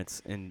my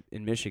parents in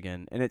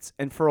Michigan,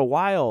 and for a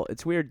while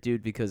it's weird,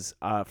 dude, because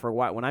for a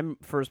while when I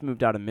first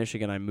moved out of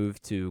Michigan, I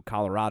moved to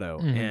Colorado,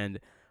 and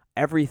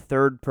every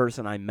third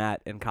person I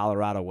met in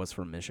Colorado was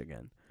from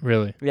Michigan.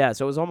 Really? Yeah,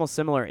 so it was almost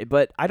similar.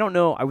 But I don't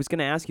know. I was going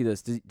to ask you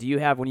this. Do you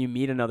have, when you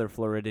meet another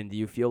Floridian, do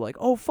you feel like,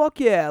 oh, fuck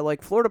yeah,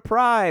 like Florida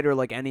pride or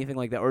like anything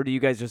like that? Or do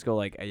you guys just go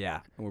like, yeah,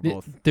 we're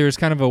both. There's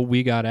kind of a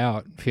we got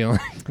out feeling,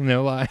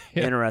 no lie.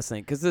 Yeah.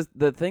 Interesting. Because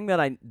the thing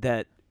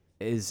that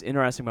is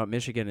interesting about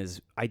Michigan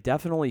is I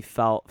definitely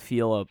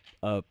feel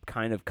a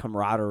kind of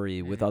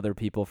camaraderie with other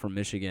people from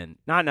Michigan.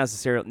 Not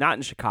necessarily, not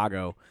in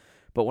Chicago,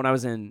 but when I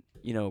was in,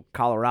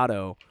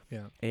 Colorado,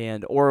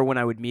 or when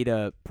I would meet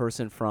a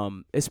person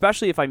from,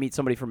 especially if I meet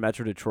somebody from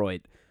Metro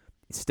Detroit,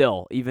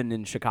 still, even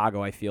in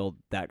Chicago, I feel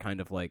that kind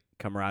of like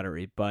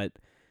camaraderie. But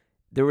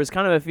there was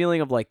kind of a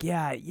feeling of like,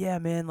 yeah,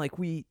 man, like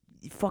we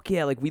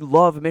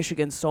love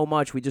Michigan so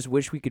much. We just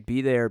wish we could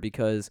be there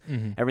because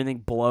everything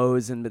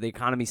blows and the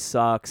economy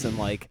sucks and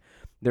like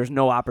there's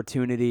no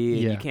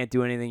opportunity and you can't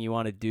do anything you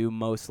want to do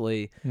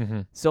mostly.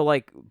 So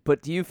like,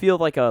 but do you feel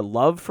like a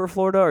love for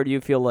Florida, or do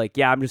you feel like,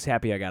 yeah, I'm just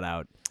happy I got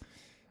out?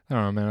 I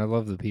don't know, man. I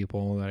love the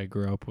people that I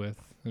grew up with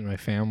and my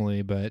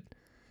family, but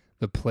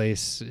the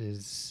place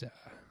is,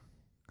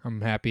 I'm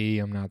happy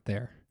I'm not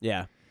there.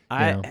 Yeah.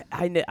 I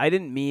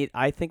didn't meet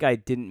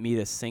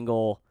a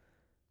single,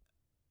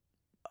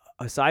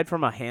 aside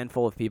from a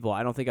handful of people,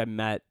 I don't think I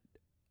met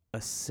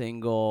a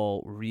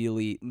single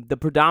really, the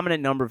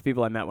predominant number of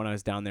people I met when I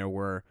was down there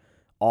were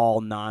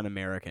all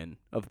non-American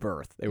of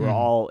birth. They were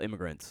all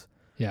immigrants.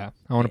 Yeah.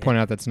 I want to point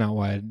out that's not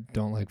why I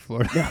don't like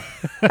Florida.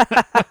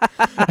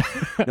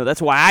 No,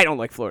 that's why I don't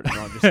like Florida.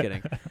 No, I'm just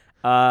kidding.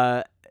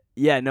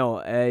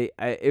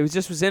 It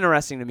was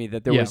interesting to me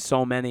that there were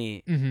so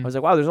many. I was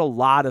like, wow, there's a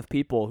lot of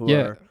people who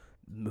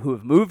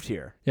have moved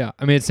here. Yeah.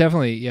 I mean, it's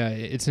definitely,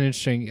 it's an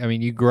interesting, I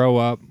mean, you grow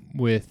up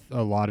with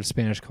a lot of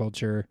Spanish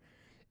culture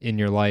in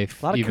your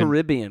life. A lot of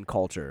Caribbean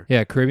culture.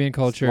 Yeah, Caribbean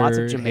culture. Lots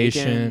of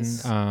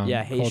Jamaicans.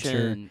 Haitian.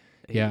 Haitian.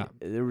 Yeah.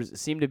 There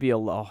seemed to be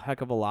a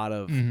heck of a lot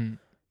of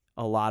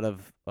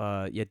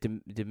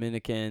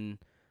Dominican.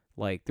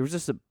 Like there was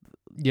just a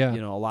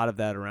lot of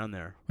that around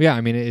there. Yeah,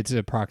 I mean it's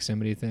a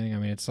proximity thing. I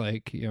mean it's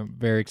like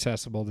very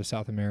accessible to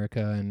South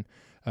America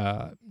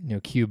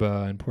and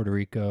Cuba and Puerto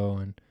Rico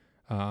and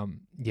I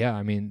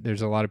mean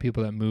there's a lot of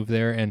people that move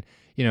there, and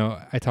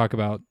I talk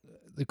about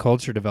the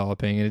culture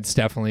developing, and it's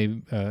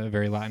definitely a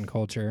very Latin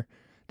culture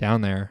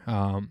down there,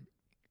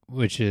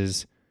 which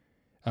is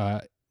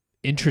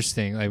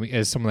interesting. Like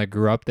as someone that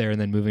grew up there and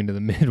then moving to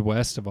the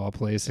Midwest of all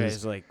places,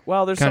 it's like,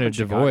 well, there's kind some of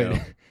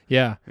devoid.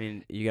 Yeah, I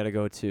mean, you got to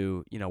go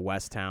to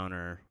Westtown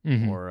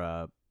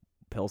or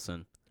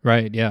Pilsen.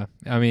 Right. Yeah.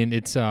 I mean,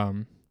 it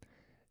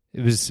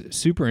was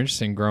super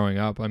interesting growing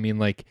up. I mean,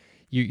 like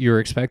you're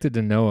expected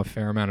to know a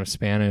fair amount of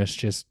Spanish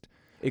just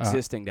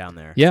existing down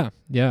there. Yeah.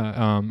 Yeah.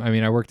 I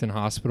mean, I worked in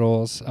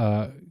hospitals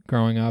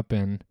growing up,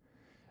 and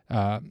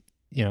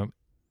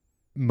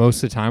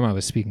most of the time I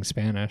was speaking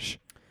Spanish.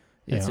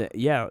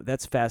 Yeah,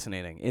 that's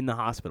fascinating. In the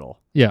hospital.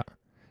 Yeah.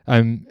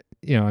 I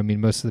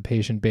mean, most of the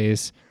patient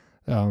base,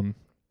 a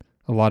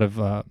lot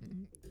of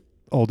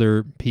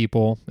older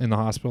people in the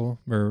hospital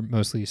were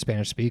mostly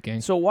Spanish speaking.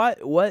 So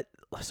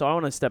so I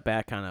want to step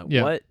back kind of.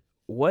 Yeah.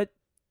 What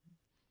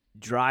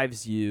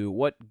drives you?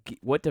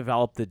 What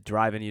developed the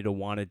drive in you to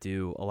want to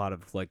do a lot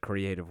of like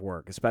creative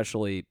work,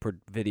 especially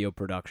video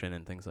production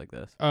and things like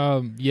this?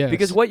 Yes.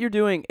 Because what you're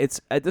doing,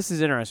 this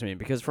is interesting to me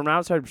because from an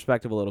outside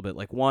perspective a little bit,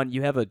 like one,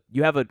 you have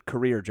a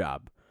career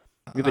job.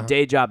 You have a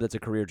day job that's a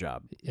career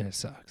job. And it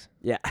sucks.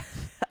 Yeah.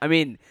 I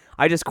mean,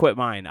 I just quit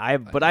mine. I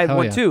have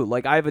one too.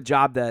 Like I have a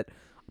job that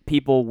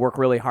people work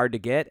really hard to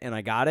get, and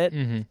I got it.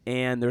 Mm-hmm.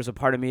 And there's a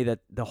part of me that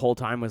the whole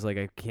time was like,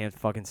 I can't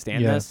fucking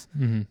stand this.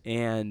 Mm-hmm.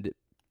 And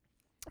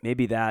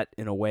maybe that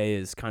in a way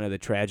is kind of the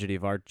tragedy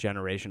of our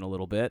generation a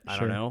little bit. I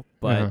don't know.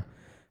 But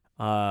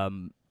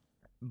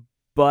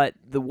but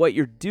what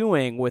you're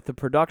doing with the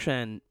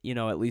production,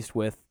 at least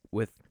with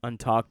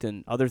Untucked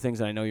and other things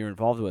that I know you're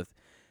involved with,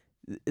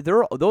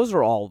 those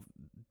are all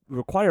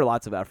require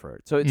lots of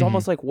effort. So it's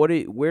almost like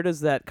where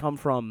does that come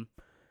from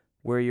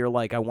where you're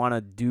like, I want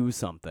to do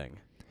something?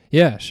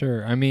 Yeah,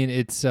 sure. I mean,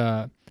 it's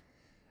I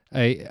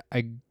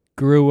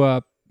grew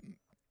up,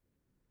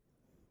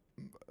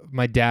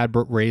 my dad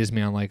raised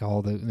me on like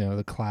all the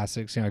the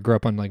classics. I grew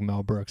up on like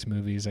Mel Brooks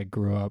movies. I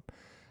grew up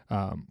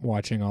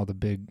watching all the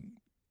big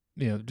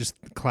just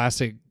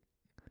classic.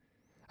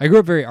 I grew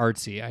up very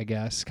artsy, I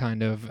guess,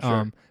 kind of.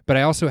 Sure. But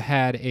I also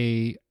had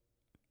a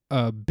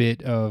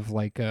bit of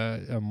like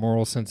a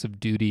moral sense of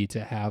duty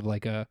to have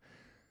like a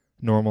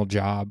normal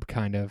job,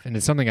 kind of, and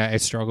it's something I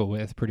struggle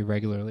with pretty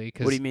regularly.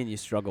 What do you mean you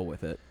struggle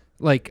with it?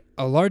 Like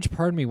a large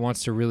part of me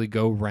wants to really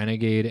go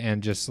renegade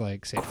and just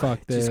like say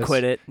fuck this, just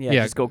quit it,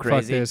 just go crazy,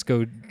 fuck this,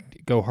 go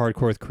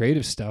hardcore with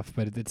creative stuff.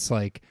 But it's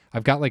like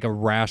I've got like a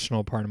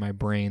rational part of my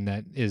brain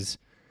that is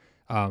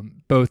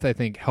both, I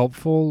think,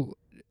 helpful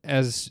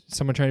as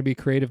someone trying to be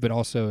creative, but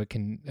also it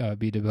can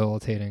be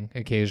debilitating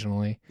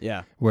occasionally.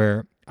 Yeah,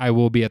 where I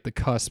will be at the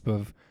cusp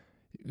of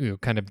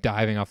kind of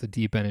diving off the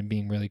deep end and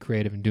being really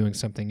creative and doing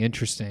something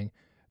interesting,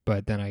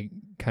 but then I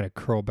kind of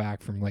curl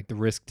back from like the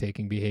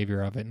risk-taking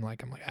behavior of it, and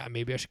like I'm like,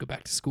 maybe I should go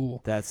back to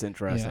school. That's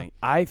interesting.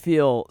 Yeah. I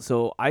feel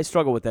so. I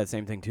struggle with that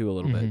same thing too a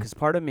little bit, because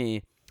part of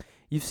me,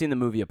 you've seen the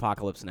movie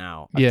Apocalypse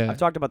Now. I've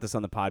talked about this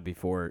on the pod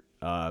before,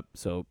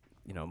 so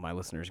my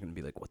listeners are gonna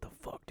be like, "What the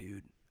fuck,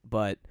 dude?"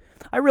 But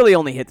I really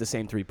only hit the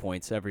same 3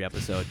 points every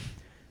episode.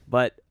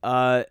 But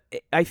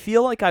I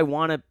feel like I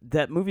want to.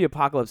 That movie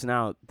Apocalypse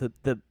Now.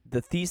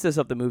 The thesis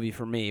of the movie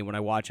for me when I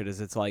watch it is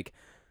it's like,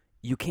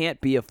 you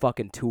can't be a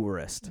fucking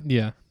tourist.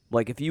 Yeah.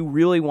 Like if you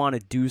really want to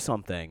do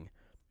something,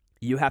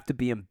 you have to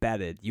be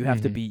embedded. You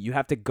have to be. You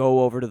have to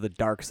go over to the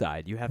dark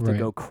side. You have to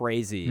go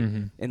crazy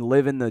and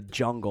live in the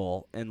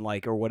jungle and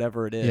like or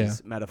whatever it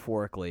is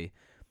metaphorically,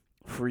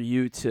 for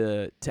you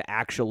to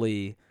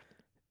actually,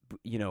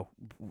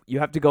 you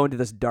have to go into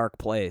this dark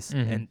place.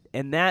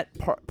 And that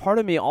part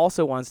of me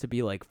also wants to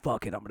be like,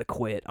 fuck it, I'm gonna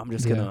quit. I'm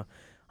just gonna.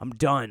 I'm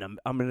done.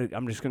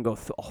 I'm just gonna go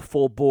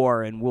full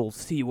bore, and we'll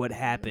see what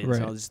happens.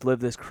 Right. I'll just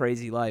live this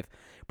crazy life.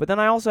 But then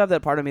I also have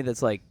that part of me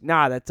that's like,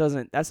 nah, that's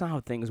not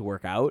how things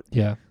work out.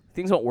 Yeah,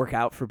 things don't work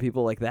out for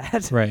people like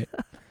that. Right.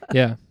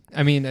 Yeah.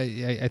 I mean,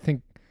 I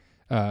think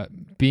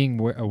being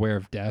aware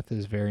of death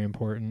is very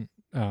important.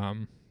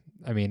 I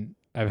mean,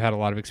 I've had a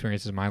lot of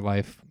experiences in my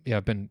life. Yeah,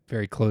 I've been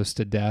very close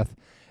to death,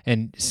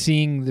 and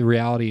seeing the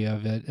reality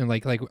of it, and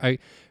like I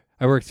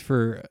worked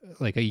for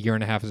like a year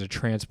and a half as a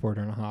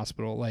transporter in a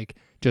hospital, like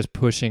just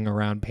pushing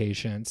around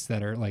patients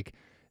that are like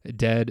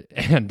dead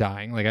and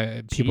dying,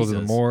 like people to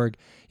the morgue,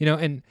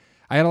 and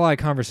I had a lot of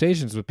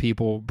conversations with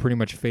people pretty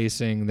much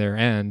facing their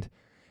end,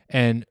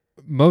 and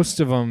most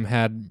of them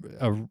had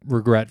a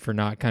regret for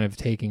not kind of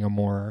taking a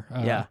more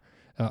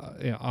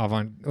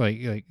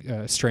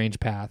strange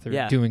path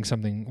or doing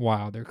something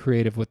wild or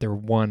creative with their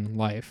one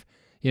life.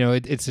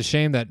 It's a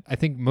shame that I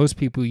think most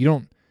people, you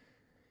don't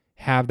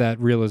have that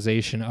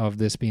realization of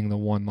this being the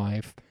one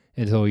life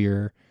until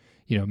you're,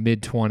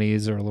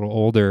 mid-20s or a little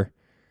older,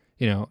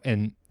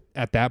 and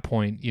at that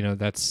point,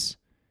 that's,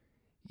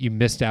 you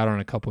missed out on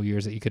a couple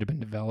years that you could have been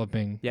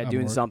developing. Yeah,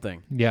 doing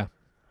something. Yeah.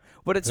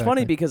 But it's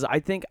funny because I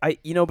think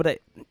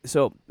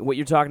so what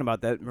you're talking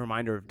about, that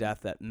reminder of death,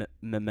 that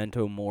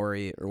memento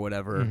mori or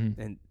whatever,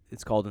 and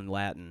it's called in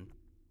Latin.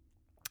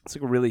 It's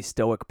like a really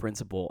stoic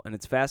principle, and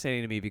it's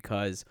fascinating to me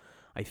because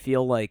I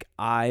feel like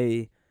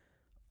I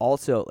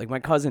also, like,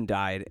 my cousin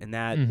died, and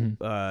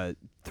that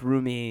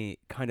threw me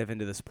kind of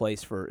into this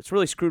place it's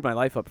really screwed my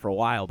life up for a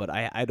while, but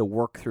I had to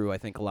work through, I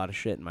think, a lot of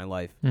shit in my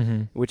life,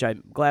 which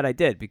I'm glad I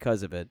did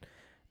because of it.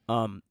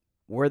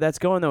 Where that's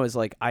going, though, is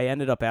like I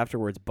ended up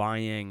afterwards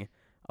buying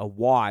a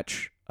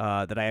watch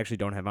that I actually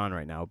don't have on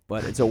right now,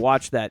 but it's a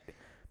watch that,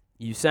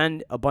 you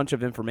send a bunch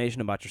of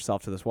information about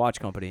yourself to this watch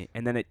company,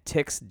 and then it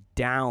ticks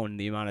down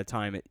the amount of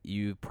time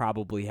you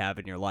probably have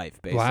in your life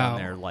based on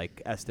their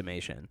like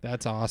estimation.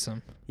 That's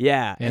awesome.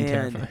 Yeah, and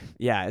terrifying.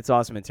 Yeah, it's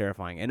awesome and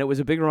terrifying. And it was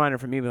a big reminder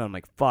for me, but I'm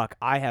like, fuck,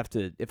 I have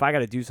to. If I got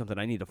to do something,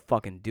 I need to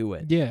fucking do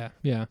it. Yeah,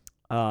 yeah.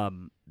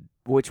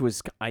 Which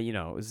was, it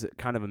was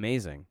kind of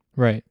amazing.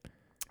 Right.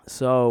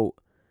 So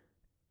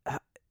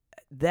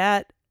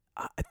that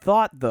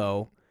thought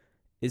though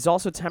is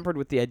also tempered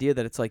with the idea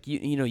that it's like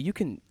you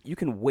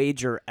can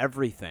wager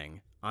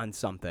everything on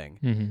something,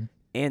 mm-hmm.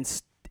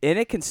 and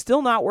it can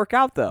still not work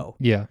out though.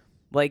 Yeah.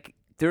 Like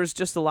there's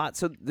just a lot.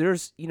 So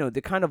there's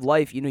the kind of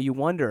life you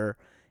wonder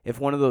if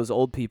one of those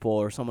old people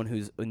or someone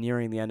who's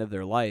nearing the end of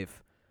their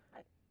life,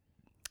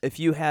 if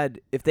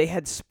they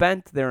had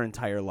spent their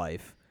entire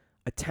life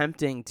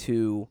attempting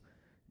to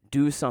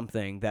do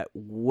something that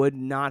would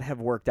not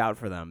have worked out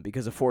for them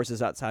because of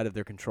forces outside of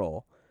their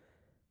control.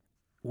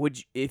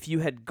 If you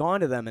had gone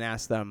to them and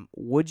asked them,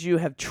 would you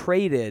have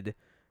traded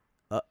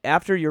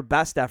after your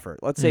best effort?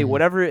 Let's say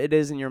whatever it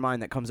is in your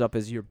mind that comes up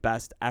as your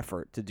best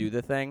effort to do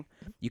the thing.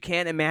 You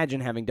can't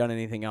imagine having done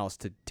anything else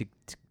to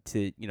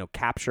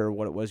capture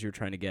what it was you're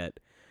trying to get,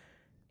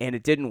 and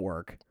it didn't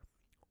work.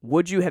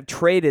 Would you have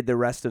traded the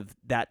rest of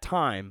that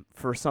time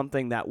for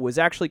something that was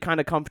actually kind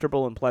of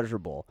comfortable and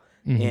pleasurable?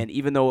 Mm-hmm. And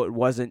even though it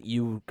wasn't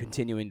you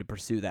continuing to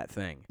pursue that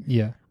thing.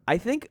 Yeah.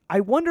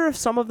 I wonder if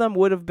some of them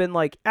would have been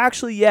like,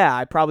 actually, yeah,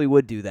 I probably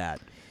would do that.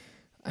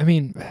 I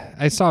mean,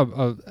 I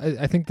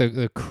think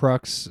the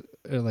crux,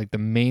 like the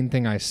main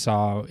thing I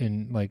saw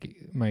in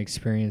like my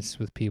experience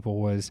with people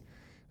was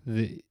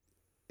the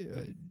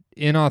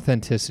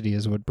inauthenticity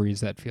is what breeds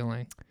that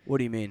feeling. What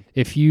do you mean?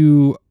 If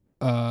you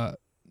go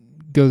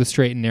the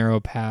straight and narrow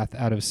path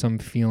out of some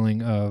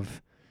feeling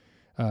of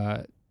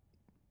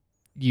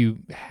you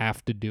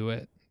have to do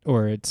it,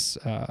 or it's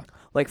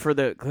like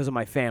because of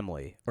my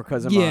family or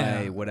because of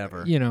my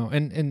whatever,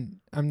 and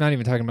I'm not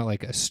even talking about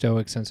like a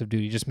stoic sense of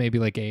duty, just maybe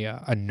like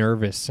a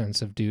nervous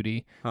sense of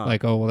duty,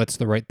 like, oh well, that's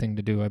the right thing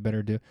to do, I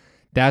better do.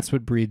 That's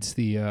what breeds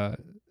the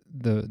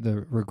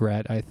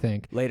regret, I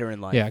think, later in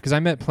life. Yeah, because I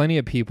met plenty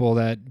of people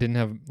that didn't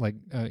have like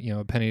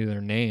a penny to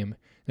their name.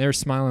 They were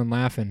smiling,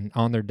 laughing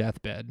on their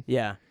deathbed.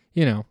 Yeah,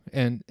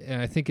 and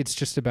I think it's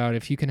just about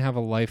if you can have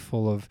a life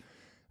full of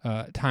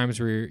times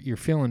where you're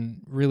feeling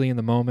really in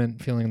the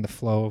moment, feeling in the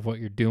flow of what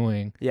you're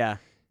doing. Yeah.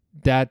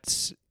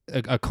 That's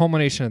a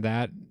culmination of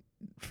that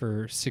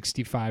for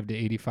 65 to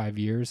 85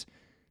 years.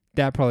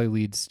 That probably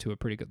leads to a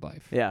pretty good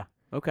life. Yeah.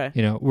 Okay.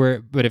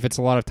 But if it's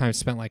a lot of time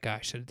spent like, I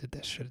should have did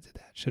this, should have did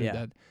that, should have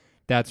done,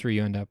 that's where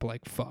you end up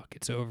like, fuck,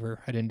 it's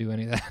over. I didn't do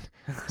any of that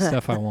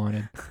stuff I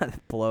wanted.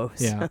 It blows.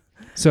 Yeah.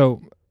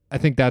 So I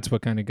think that's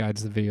what kind of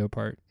guides the video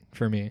part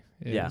for me.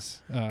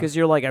 Because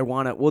you're like, I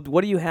want to. Well,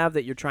 what do you have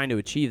that you're trying to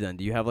achieve then?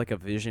 Do you have like a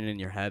vision in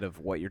your head of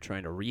what you're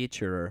trying to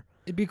reach, or?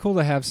 It'd be cool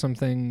to have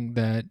something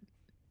that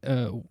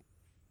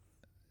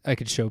I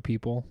could show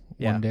people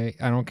one day.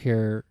 I don't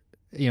care.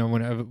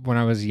 When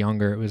I was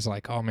younger, it was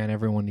like, oh man,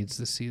 everyone needs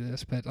to see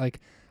this. But like,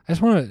 I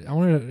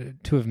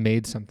wanted to have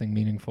made something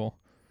meaningful,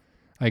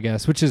 I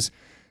guess, which is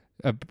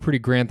a pretty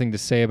grand thing to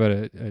say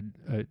about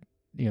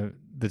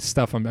the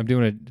stuff I'm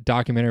doing a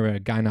documentary about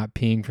a guy not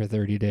peeing for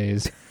 30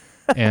 days.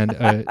 And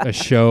a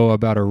show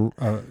about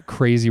a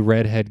crazy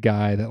redhead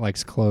guy that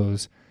likes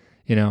clothes,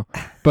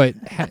 But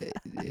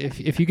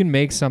if you can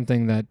make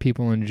something that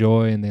people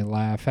enjoy and they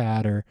laugh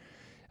at, or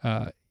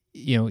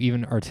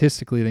even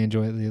artistically they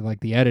enjoy it, they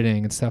like the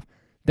editing and stuff.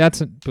 That's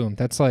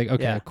like,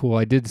 okay, cool.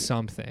 I did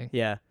something.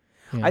 Yeah.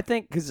 I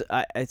think because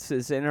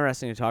it's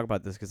interesting to talk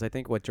about this because I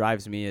think what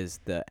drives me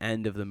is the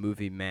end of the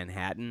movie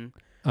Manhattan.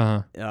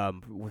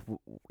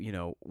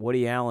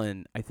 Woody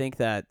Allen, I think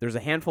that there's a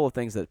handful of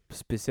things that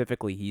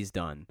specifically he's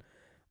done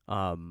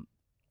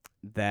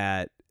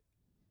that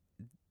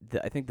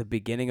I think the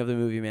beginning of the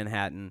movie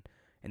Manhattan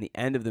and the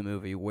end of the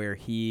movie where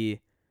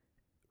he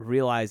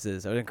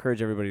realizes, I would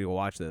encourage everybody to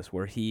watch this,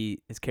 where his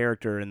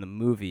character in the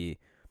movie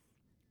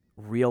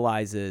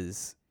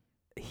realizes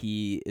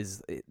he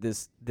is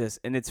this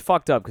and it's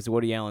fucked up because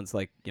Woody Allen's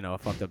like, a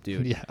fucked up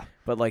dude. Yeah.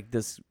 But like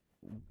this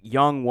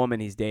young woman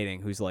he's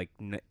dating who's like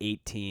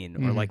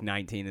 18 or like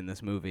 19 in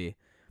this movie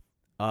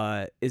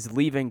is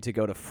leaving to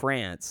go to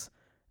France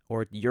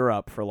or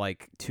Europe for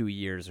like 2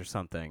 years or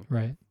something.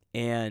 Right.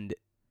 And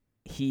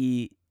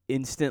he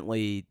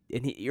instantly,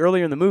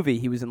 earlier in the movie,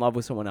 he was in love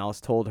with someone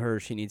else, told her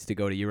she needs to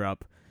go to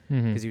Europe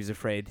because he was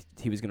afraid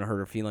he was going to hurt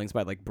her feelings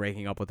by like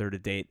breaking up with her to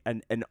date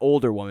an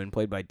older woman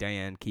played by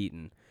Diane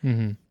Keaton.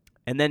 Mm-hmm.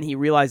 And then he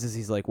realizes,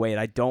 he's like, wait,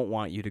 I don't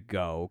want you to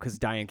go, because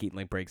Diane Keaton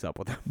like breaks up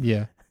with him.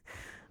 Yeah.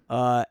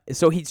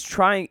 So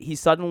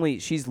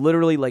she's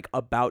literally like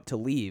about to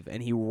leave,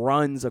 and he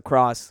runs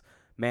across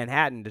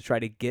Manhattan to try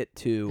to get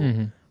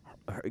to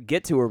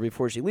her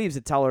before she leaves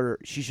to tell her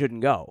she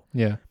shouldn't go.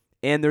 Yeah.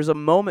 And there's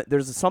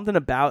something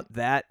about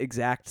that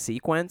exact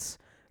sequence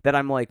that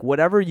I'm like,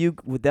 whatever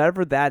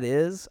that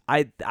is,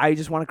 I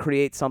just want to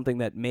create something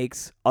that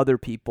makes other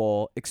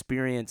people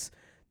experience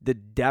the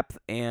depth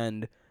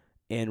and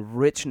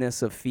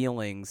richness of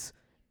feelings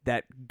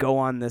that go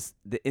on this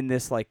in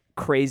this like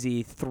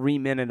crazy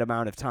 3-minute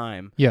amount of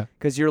time. Yeah.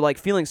 Because you're like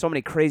feeling so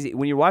many crazy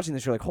when you're watching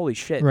this. You're like, holy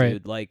shit,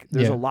 dude! Like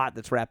there's a lot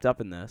that's wrapped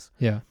up in this.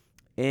 Yeah.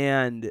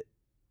 And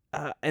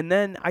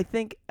then I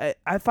think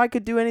if I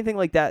could do anything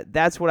like that,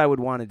 that's what I would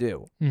want to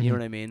do. Mm-hmm. You know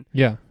what I mean?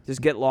 Yeah.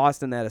 Just get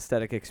lost in that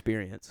aesthetic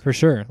experience. For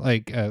sure.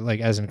 Like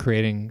as in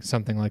creating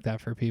something like that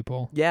for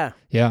people. Yeah.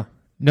 Yeah.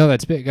 No,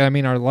 that's big. I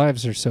mean, our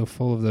lives are so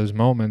full of those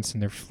moments,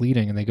 and they're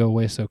fleeting, and they go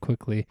away so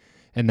quickly.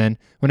 And then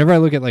whenever I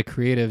look at like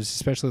creatives,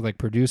 especially like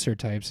producer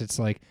types, it's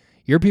like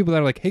you're people that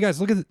are like, "Hey guys,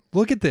 look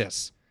at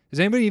this. Is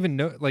anybody even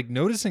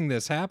noticing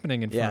this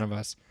happening in front of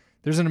us?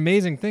 There's an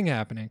amazing thing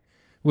happening,"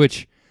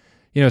 which,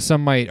 you know,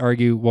 some might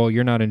argue, well,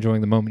 you're not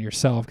enjoying the moment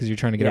yourself because you're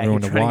trying to get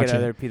everyone to watch it. Yeah, you're trying to get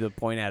other people to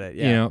point at it.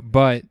 Yeah. You know,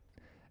 but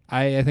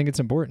I think it's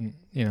important.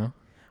 You know.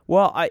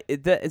 Well,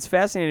 it's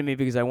fascinating to me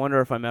because I wonder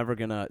if I'm ever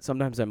gonna.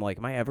 Sometimes I'm like,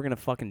 am I ever gonna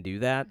fucking do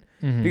that?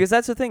 Mm-hmm. Because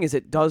that's the thing is,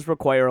 it does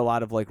require a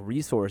lot of like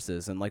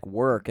resources and like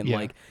work and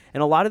like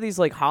and a lot of these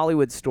like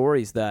Hollywood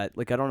stories that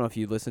like I don't know if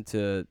you listen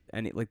to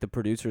any like the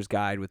Producer's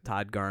Guide with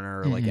Todd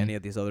Garner or like any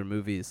of these other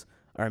podcasts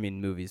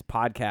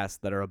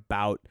that are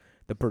about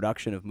the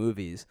production of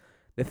movies.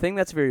 The thing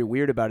that's very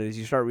weird about it is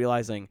you start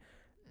realizing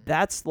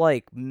that's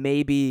like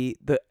maybe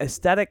the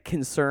aesthetic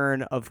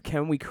concern of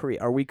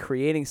are we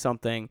creating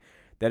something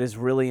that is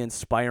really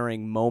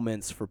inspiring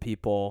moments for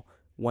people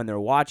when they're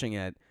watching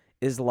it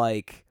is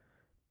like,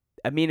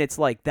 I mean, it's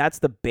like that's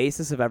the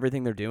basis of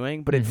everything they're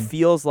doing, but it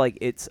feels like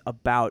it's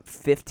about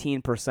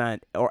 15%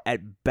 or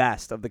at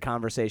best of the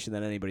conversation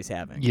that anybody's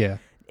having. Yeah.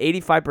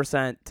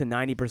 85% to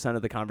 90%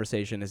 of the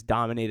conversation is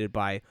dominated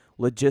by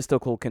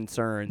logistical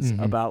concerns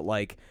about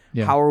like,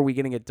 how are we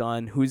getting it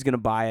done? Who's going to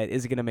buy it?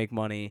 Is it going to make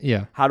money?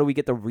 Yeah. How do we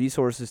get the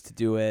resources to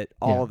do it?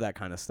 All of that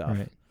kind of stuff.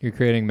 Right. You're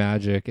creating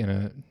magic in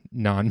a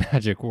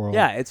non-magic world.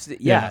 Yeah.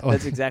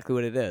 That's exactly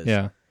what it is.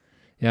 Yeah.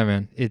 Yeah,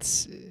 man.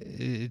 It's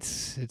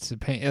a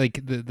pain.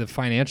 Like the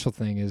financial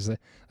thing is that,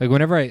 like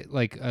whenever I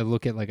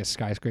look at like a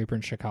skyscraper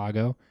in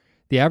Chicago,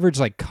 the average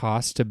like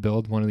cost to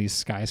build one of these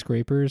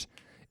skyscrapers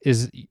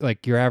is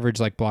like your average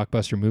like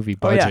blockbuster movie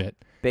budget.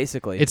 Oh, yeah.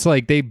 Basically, it's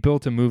like they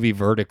built a movie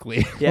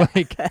vertically. Yeah.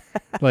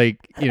 like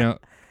you know,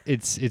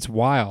 it's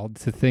wild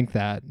to think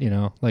that, you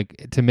know,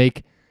 like to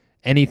make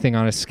anything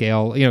on a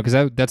scale, you know,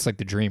 because that's like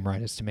the dream,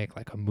 right? Is to make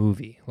like a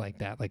movie like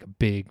that, like a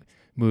big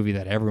movie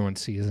that everyone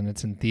sees and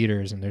it's in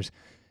theaters and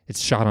it's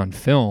shot on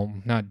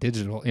film, not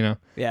digital. You know.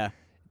 Yeah.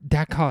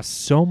 That costs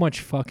so much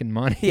fucking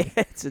money. Yeah,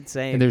 it's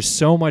insane. And there's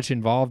so much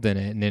involved in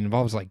it, and it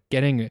involves like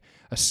getting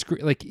a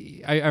screen. Like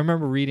I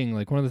remember reading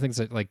like one of the things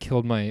that like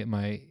killed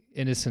my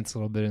innocence a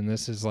little bit in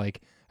this is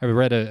like I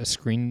read a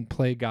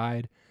screenplay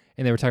guide,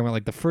 and they were talking about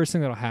like the first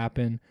thing that'll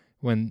happen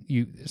when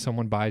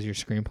someone buys your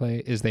screenplay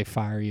is they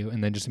fire you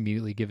and then just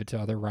immediately give it to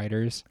other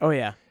writers. Oh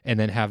yeah. And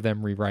then have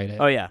them rewrite it.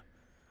 Oh yeah.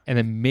 And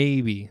then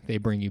maybe they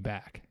bring you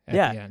back at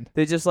the end.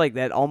 They just like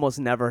that almost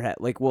never had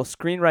like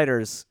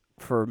screenwriters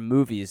for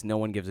movies no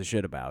one gives a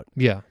shit about.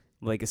 Yeah.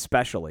 Like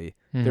especially.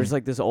 There's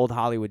like this old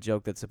Hollywood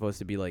joke that's supposed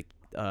to be like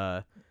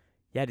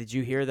did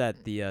you hear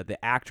that the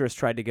actress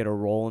tried to get a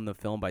role in the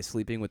film by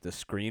sleeping with the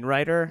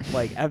screenwriter?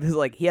 Like I was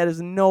like he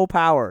has no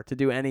power to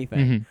do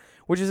anything.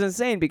 Which is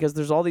insane because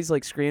there's all these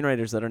like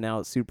screenwriters that are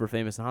now super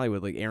famous in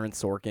Hollywood, like Aaron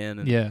Sorkin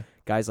and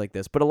guys like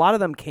this. But a lot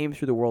of them came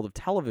through the world of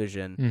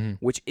television,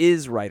 which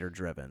is writer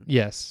driven.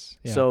 Yes.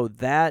 Yeah. So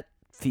that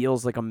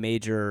feels like a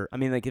major, I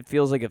mean, like it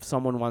feels like if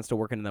someone wants to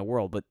work in that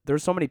world, but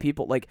there's so many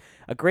people, like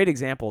a great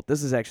example,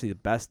 this is actually the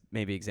best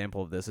maybe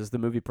example of this, is the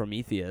movie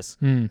Prometheus,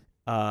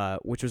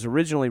 which was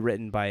originally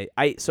written by,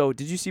 so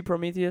did you see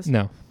Prometheus?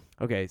 No.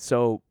 Okay,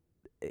 so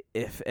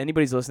if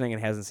anybody's listening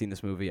and hasn't seen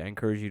this movie, I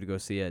encourage you to go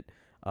see it.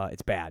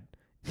 It's bad.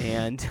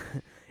 And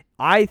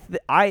I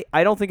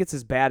don't think it's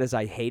as bad as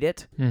I hate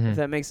it, if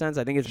that makes sense.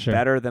 I think it's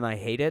better than I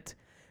hate it.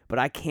 But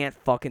I can't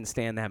fucking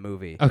stand that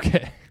movie.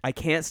 Okay. I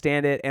can't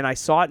stand it. And I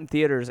saw it in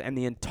theaters, and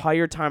the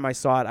entire time I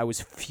saw it, I was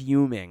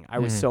fuming. I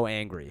was so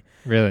angry.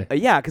 Really?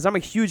 Yeah, because I'm a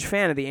huge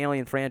fan of the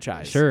Alien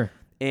franchise. Sure.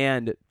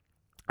 And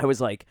I was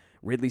like,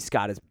 Ridley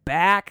Scott is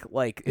back.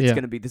 Like, this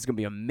is gonna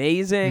be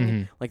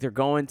amazing. Like, they're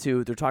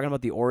talking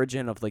about the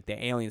origin of like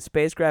the alien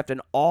spacecraft, and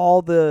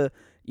all the,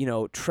 you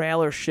know,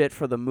 trailer shit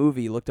for the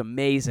movie looked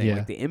amazing. Yeah.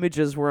 Like the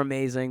images were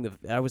amazing.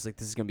 I was like,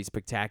 this is gonna be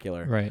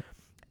spectacular. Right.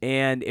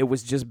 And it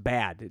was just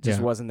bad. It just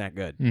wasn't that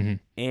good.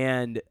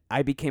 And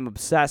I became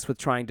obsessed with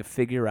trying to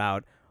figure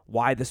out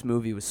why this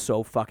movie was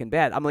so fucking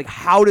bad. I'm like,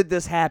 how did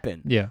this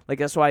happen? Yeah. Like,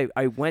 that's why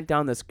I went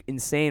down this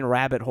insane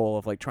rabbit hole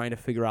of like trying to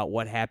figure out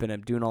what happened.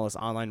 I'm doing all this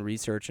online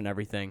research and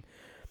everything.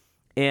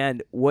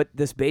 And what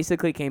this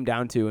basically came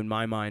down to in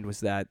my mind was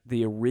that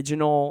the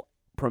original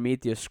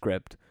Prometheus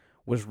script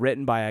was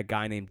written by a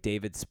guy named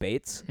David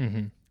Spates.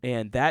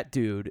 And that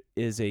dude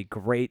is a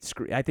great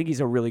I think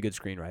he's a really good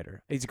screenwriter.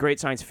 He's a great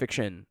science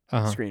fiction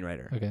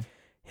screenwriter. Okay.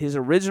 His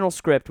original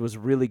script was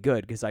really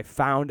good because I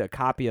found a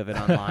copy of it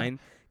online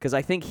because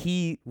I think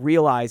he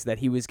realized that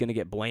he was going to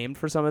get blamed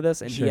for some of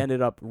this, and he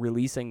ended up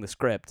releasing the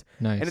script.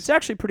 Nice. And it's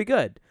actually pretty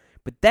good.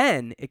 But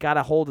then it got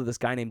a hold of this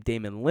guy named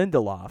Damon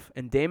Lindelof,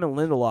 and Damon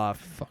Lindelof,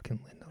 Fucking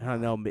Lindelof. I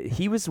don't know, but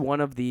he was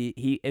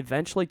he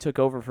eventually took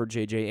over for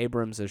J.J.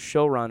 Abrams as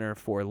showrunner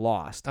for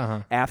Lost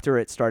after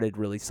it started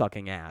really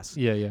sucking ass.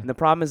 Yeah, yeah. And the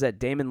problem is that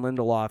Damon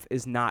Lindelof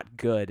is not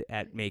good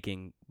at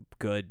making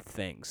good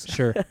things.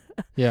 Sure.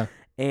 Yeah.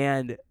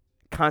 And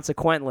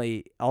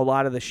consequently, a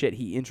lot of the shit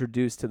he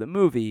introduced to the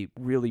movie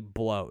really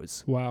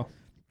blows. Wow.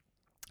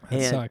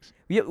 That sucks.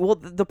 Yeah, well,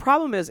 the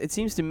problem is, it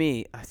seems to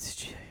me,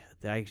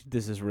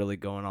 this is really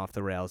going off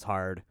the rails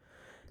hard.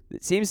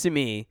 It seems to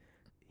me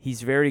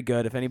he's very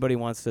good, if anybody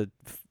wants to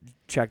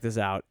check this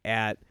out,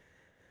 at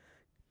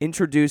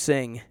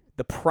introducing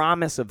the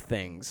promise of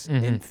things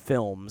in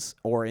films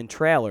or in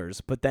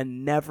trailers, but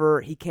then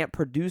he can't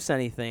produce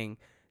anything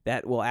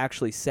that will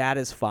actually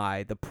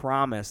satisfy the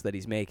promise that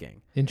he's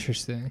making.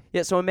 Interesting.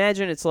 Yeah, so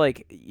imagine it's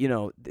like,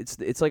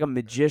 it's like a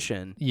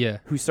magician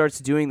who starts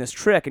doing this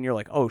trick, and you're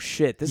like, oh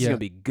shit, this is going to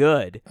be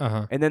good.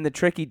 And then the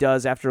trick he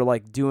does after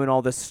like doing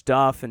all this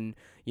stuff and,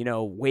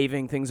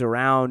 waving things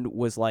around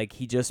was like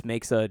he just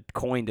makes a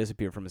coin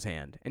disappear from his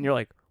hand. And you're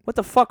like, what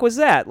the fuck was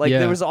that? Like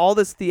there was all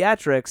this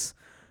theatrics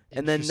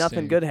and then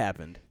nothing good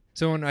happened.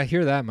 So when I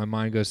hear that, my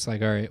mind goes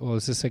like, all right, well,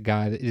 is this a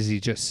guy does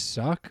he just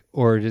suck,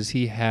 or does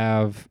he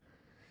have,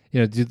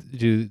 does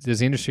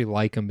the industry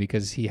like him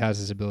because he has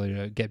this ability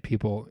to get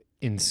people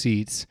in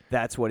seats?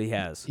 That's what he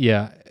has.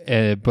 Yeah,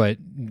 but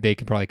they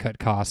can probably cut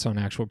costs on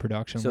actual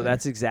production. So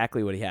that's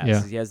exactly what he has.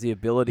 Yeah. He has the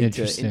ability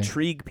to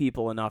intrigue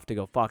people enough to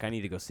go, fuck, I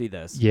need to go see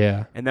this.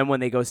 Yeah. And then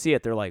when they go see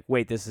it, they're like,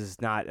 wait, this is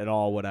not at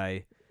all what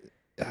I...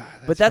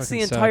 But that's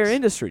the entire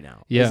industry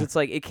now. Yeah. It's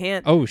like it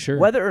can't... Oh, sure.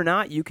 Whether or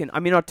not you can...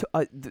 I mean,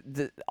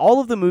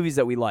 all of the movies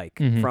that we like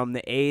from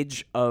the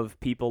age of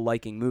people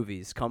liking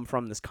movies come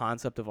from this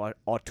concept of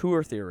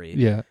auteur theory.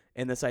 Yeah.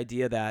 And this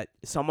idea that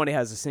somebody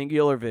has a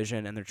singular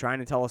vision and they're trying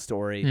to tell a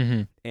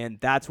story and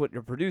that's what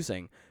you're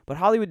producing. But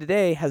Hollywood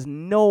today has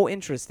no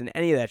interest in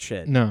any of that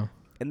shit. No.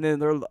 And then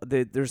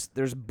there's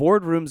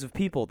boardrooms of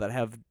people that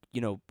have,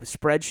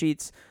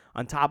 spreadsheets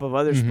on top of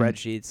other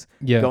spreadsheets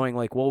going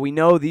like, well, we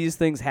know these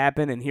things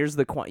happen and here's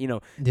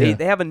the,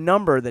 they have a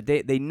number that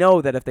they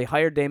know that if they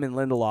hire Damon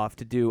Lindelof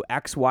to do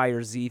X, Y,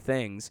 or Z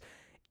things,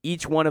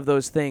 each one of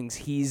those things,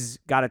 he's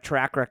got a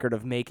track record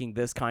of making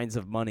this kinds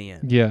of money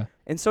in. Yeah.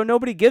 And so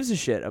nobody gives a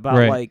shit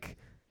about like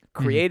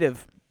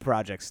creative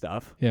project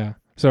stuff. Yeah.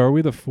 So are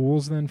we the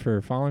fools then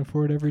for falling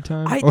for it every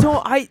time? I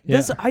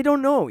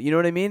don't know. You know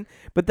what I mean?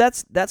 But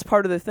that's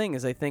part of the thing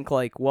is I think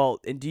like, well,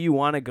 and do you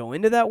want to go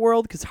into that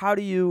world? Because how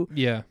do you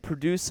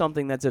produce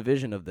something that's a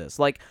vision of this?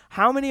 Like,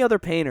 how many other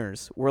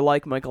painters were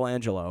like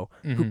Michelangelo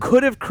who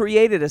could have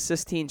created a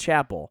Sistine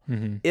Chapel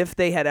if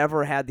they had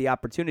ever had the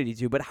opportunity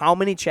to? But how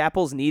many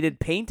chapels needed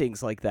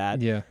paintings like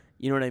that? Yeah.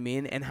 You know what I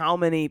mean? And how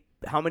many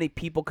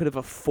people could have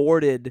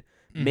afforded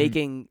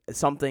making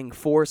something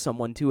for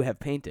someone to have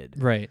painted?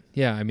 Right.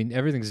 Yeah. I mean,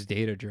 everything's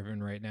data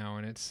driven right now,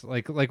 and it's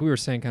like we were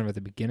saying kind of at the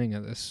beginning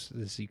of this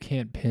you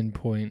can't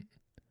pinpoint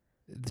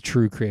the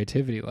true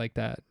creativity like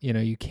that.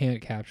 You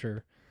can't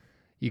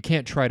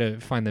try to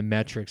find the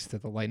metrics to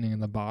the lightning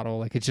in the bottle.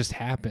 Like, it just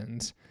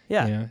happens.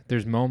 Yeah.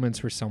 There's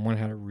moments where someone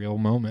had a real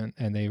moment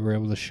and they were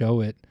able to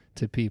show it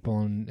to people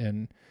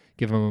and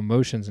give them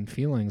emotions and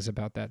feelings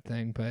about that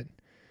thing. But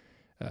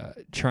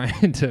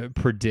trying to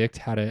predict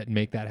how to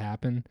make that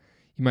happen,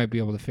 you might be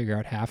able to figure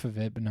out half of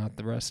it, but not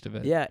the rest of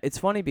it. Yeah, it's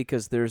funny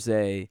because there's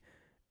a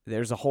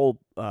whole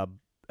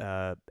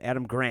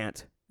Adam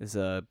Grant is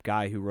a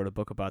guy who wrote a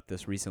book about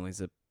this recently.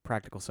 He's a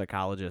practical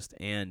psychologist,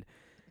 and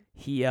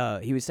he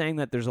was saying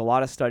that there's a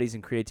lot of studies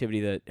in creativity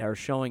that are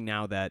showing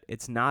now that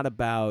it's not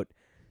about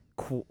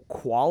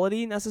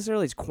quality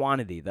necessarily; it's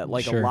quantity. That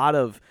like a lot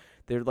of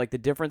they're like the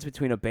difference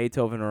between a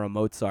Beethoven or a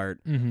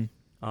Mozart.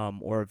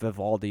 Or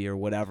Vivaldi or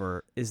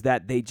whatever, is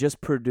that they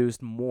just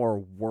produced more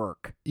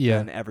work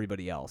than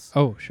everybody else.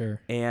 Oh,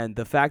 sure. And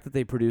the fact that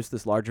they produced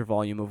this larger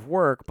volume of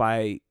work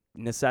by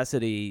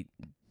necessity,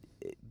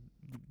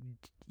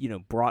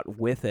 brought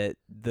with it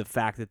the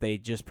fact that they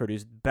just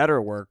produced better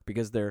work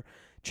because their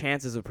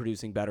chances of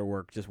producing better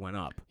work just went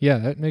up. Yeah,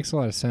 that makes a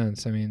lot of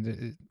sense. I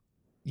mean,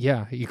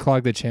 you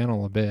clog the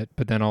channel a bit,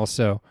 but then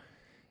also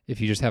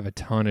if you just have a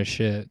ton of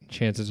shit,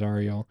 chances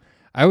are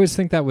I always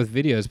think that with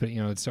videos, but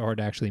it's so hard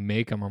to actually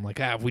make them. I'm like,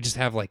 if we just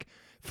have like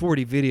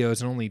 40 videos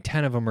and only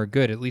 10 of them are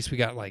good, at least we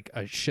got like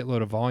a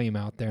shitload of volume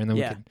out there, and then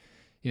we could,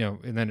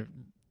 and then it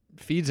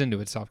feeds into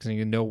itself because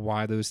you know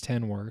why those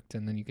 10 worked,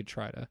 and then you could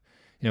try to,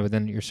 but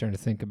then you're starting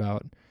to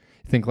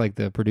think like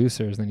the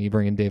producers, then you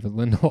bring in David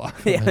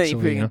Lindelof. Yeah, you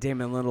bring in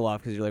Damon Lindelof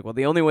because you're like, well,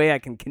 the only way I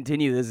can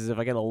continue this is if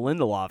I get a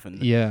Lindelof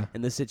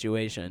in this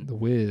situation. The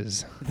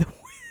Wiz. The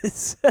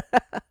Wiz.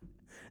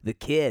 The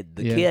kid,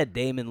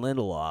 Damon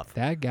Lindelof.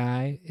 That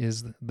guy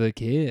is the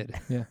kid.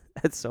 Yeah,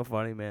 that's so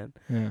funny, man.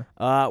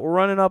 Yeah, we're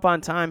running up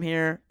on time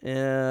here.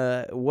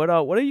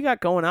 What do you got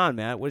going on,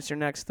 Matt? What's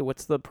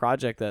the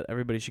project that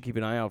everybody should keep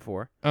an eye out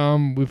for?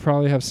 We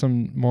probably have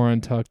some more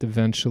Untucked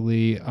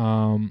eventually.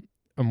 I'm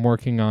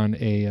working on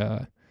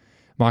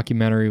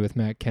mockumentary with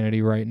Matt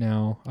Kennedy right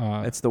now.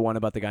 It's the one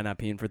about the guy not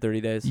peeing for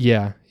 30 days.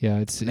 Yeah,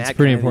 it's pretty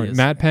Kennedy important.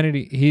 Matt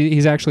Kennedy,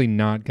 he's actually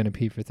not going to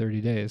pee for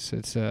 30 days.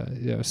 It's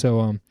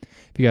so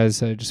if you guys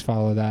just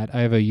follow that,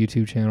 I have a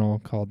YouTube channel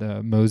called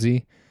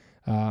Mosey.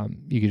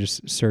 You can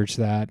just search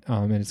that,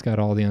 and it's got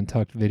all the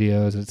Untucked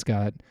videos. It's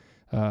got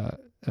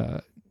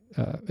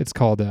it's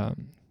called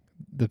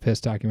the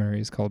piss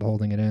documentary is called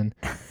Holding It In.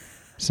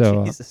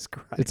 So Jesus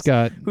Christ. it's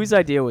got, whose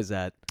idea was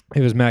that?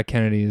 it was Matt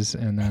Kennedy's,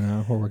 and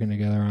then we're working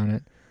together on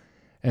it.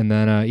 And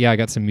then I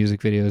got some music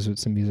videos with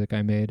some music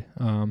I made.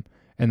 And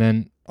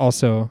then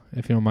also,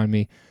 if you don't mind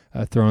me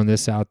throwing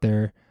this out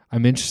there,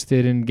 I'm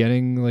interested in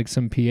getting like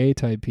some PA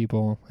type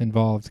people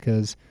involved,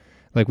 because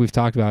like we've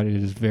talked about, it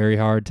is very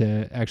hard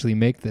to actually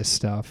make this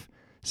stuff.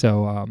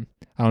 So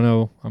I don't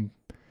know, I'm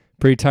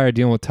pretty tired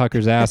dealing with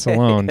Tucker's ass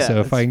alone. Yeah, so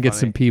if I can get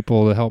some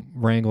people to help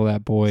wrangle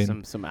that boy.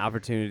 Some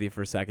opportunity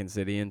for Second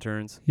City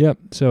interns. Yep.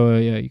 So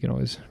you can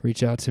always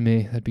reach out to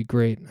me. That'd be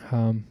great.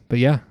 But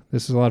yeah,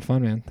 this was a lot of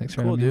fun, man. Thanks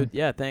for having me. Cool, dude.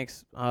 Yeah,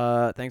 thanks.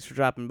 Thanks for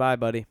dropping by,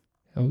 buddy.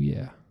 Oh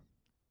yeah.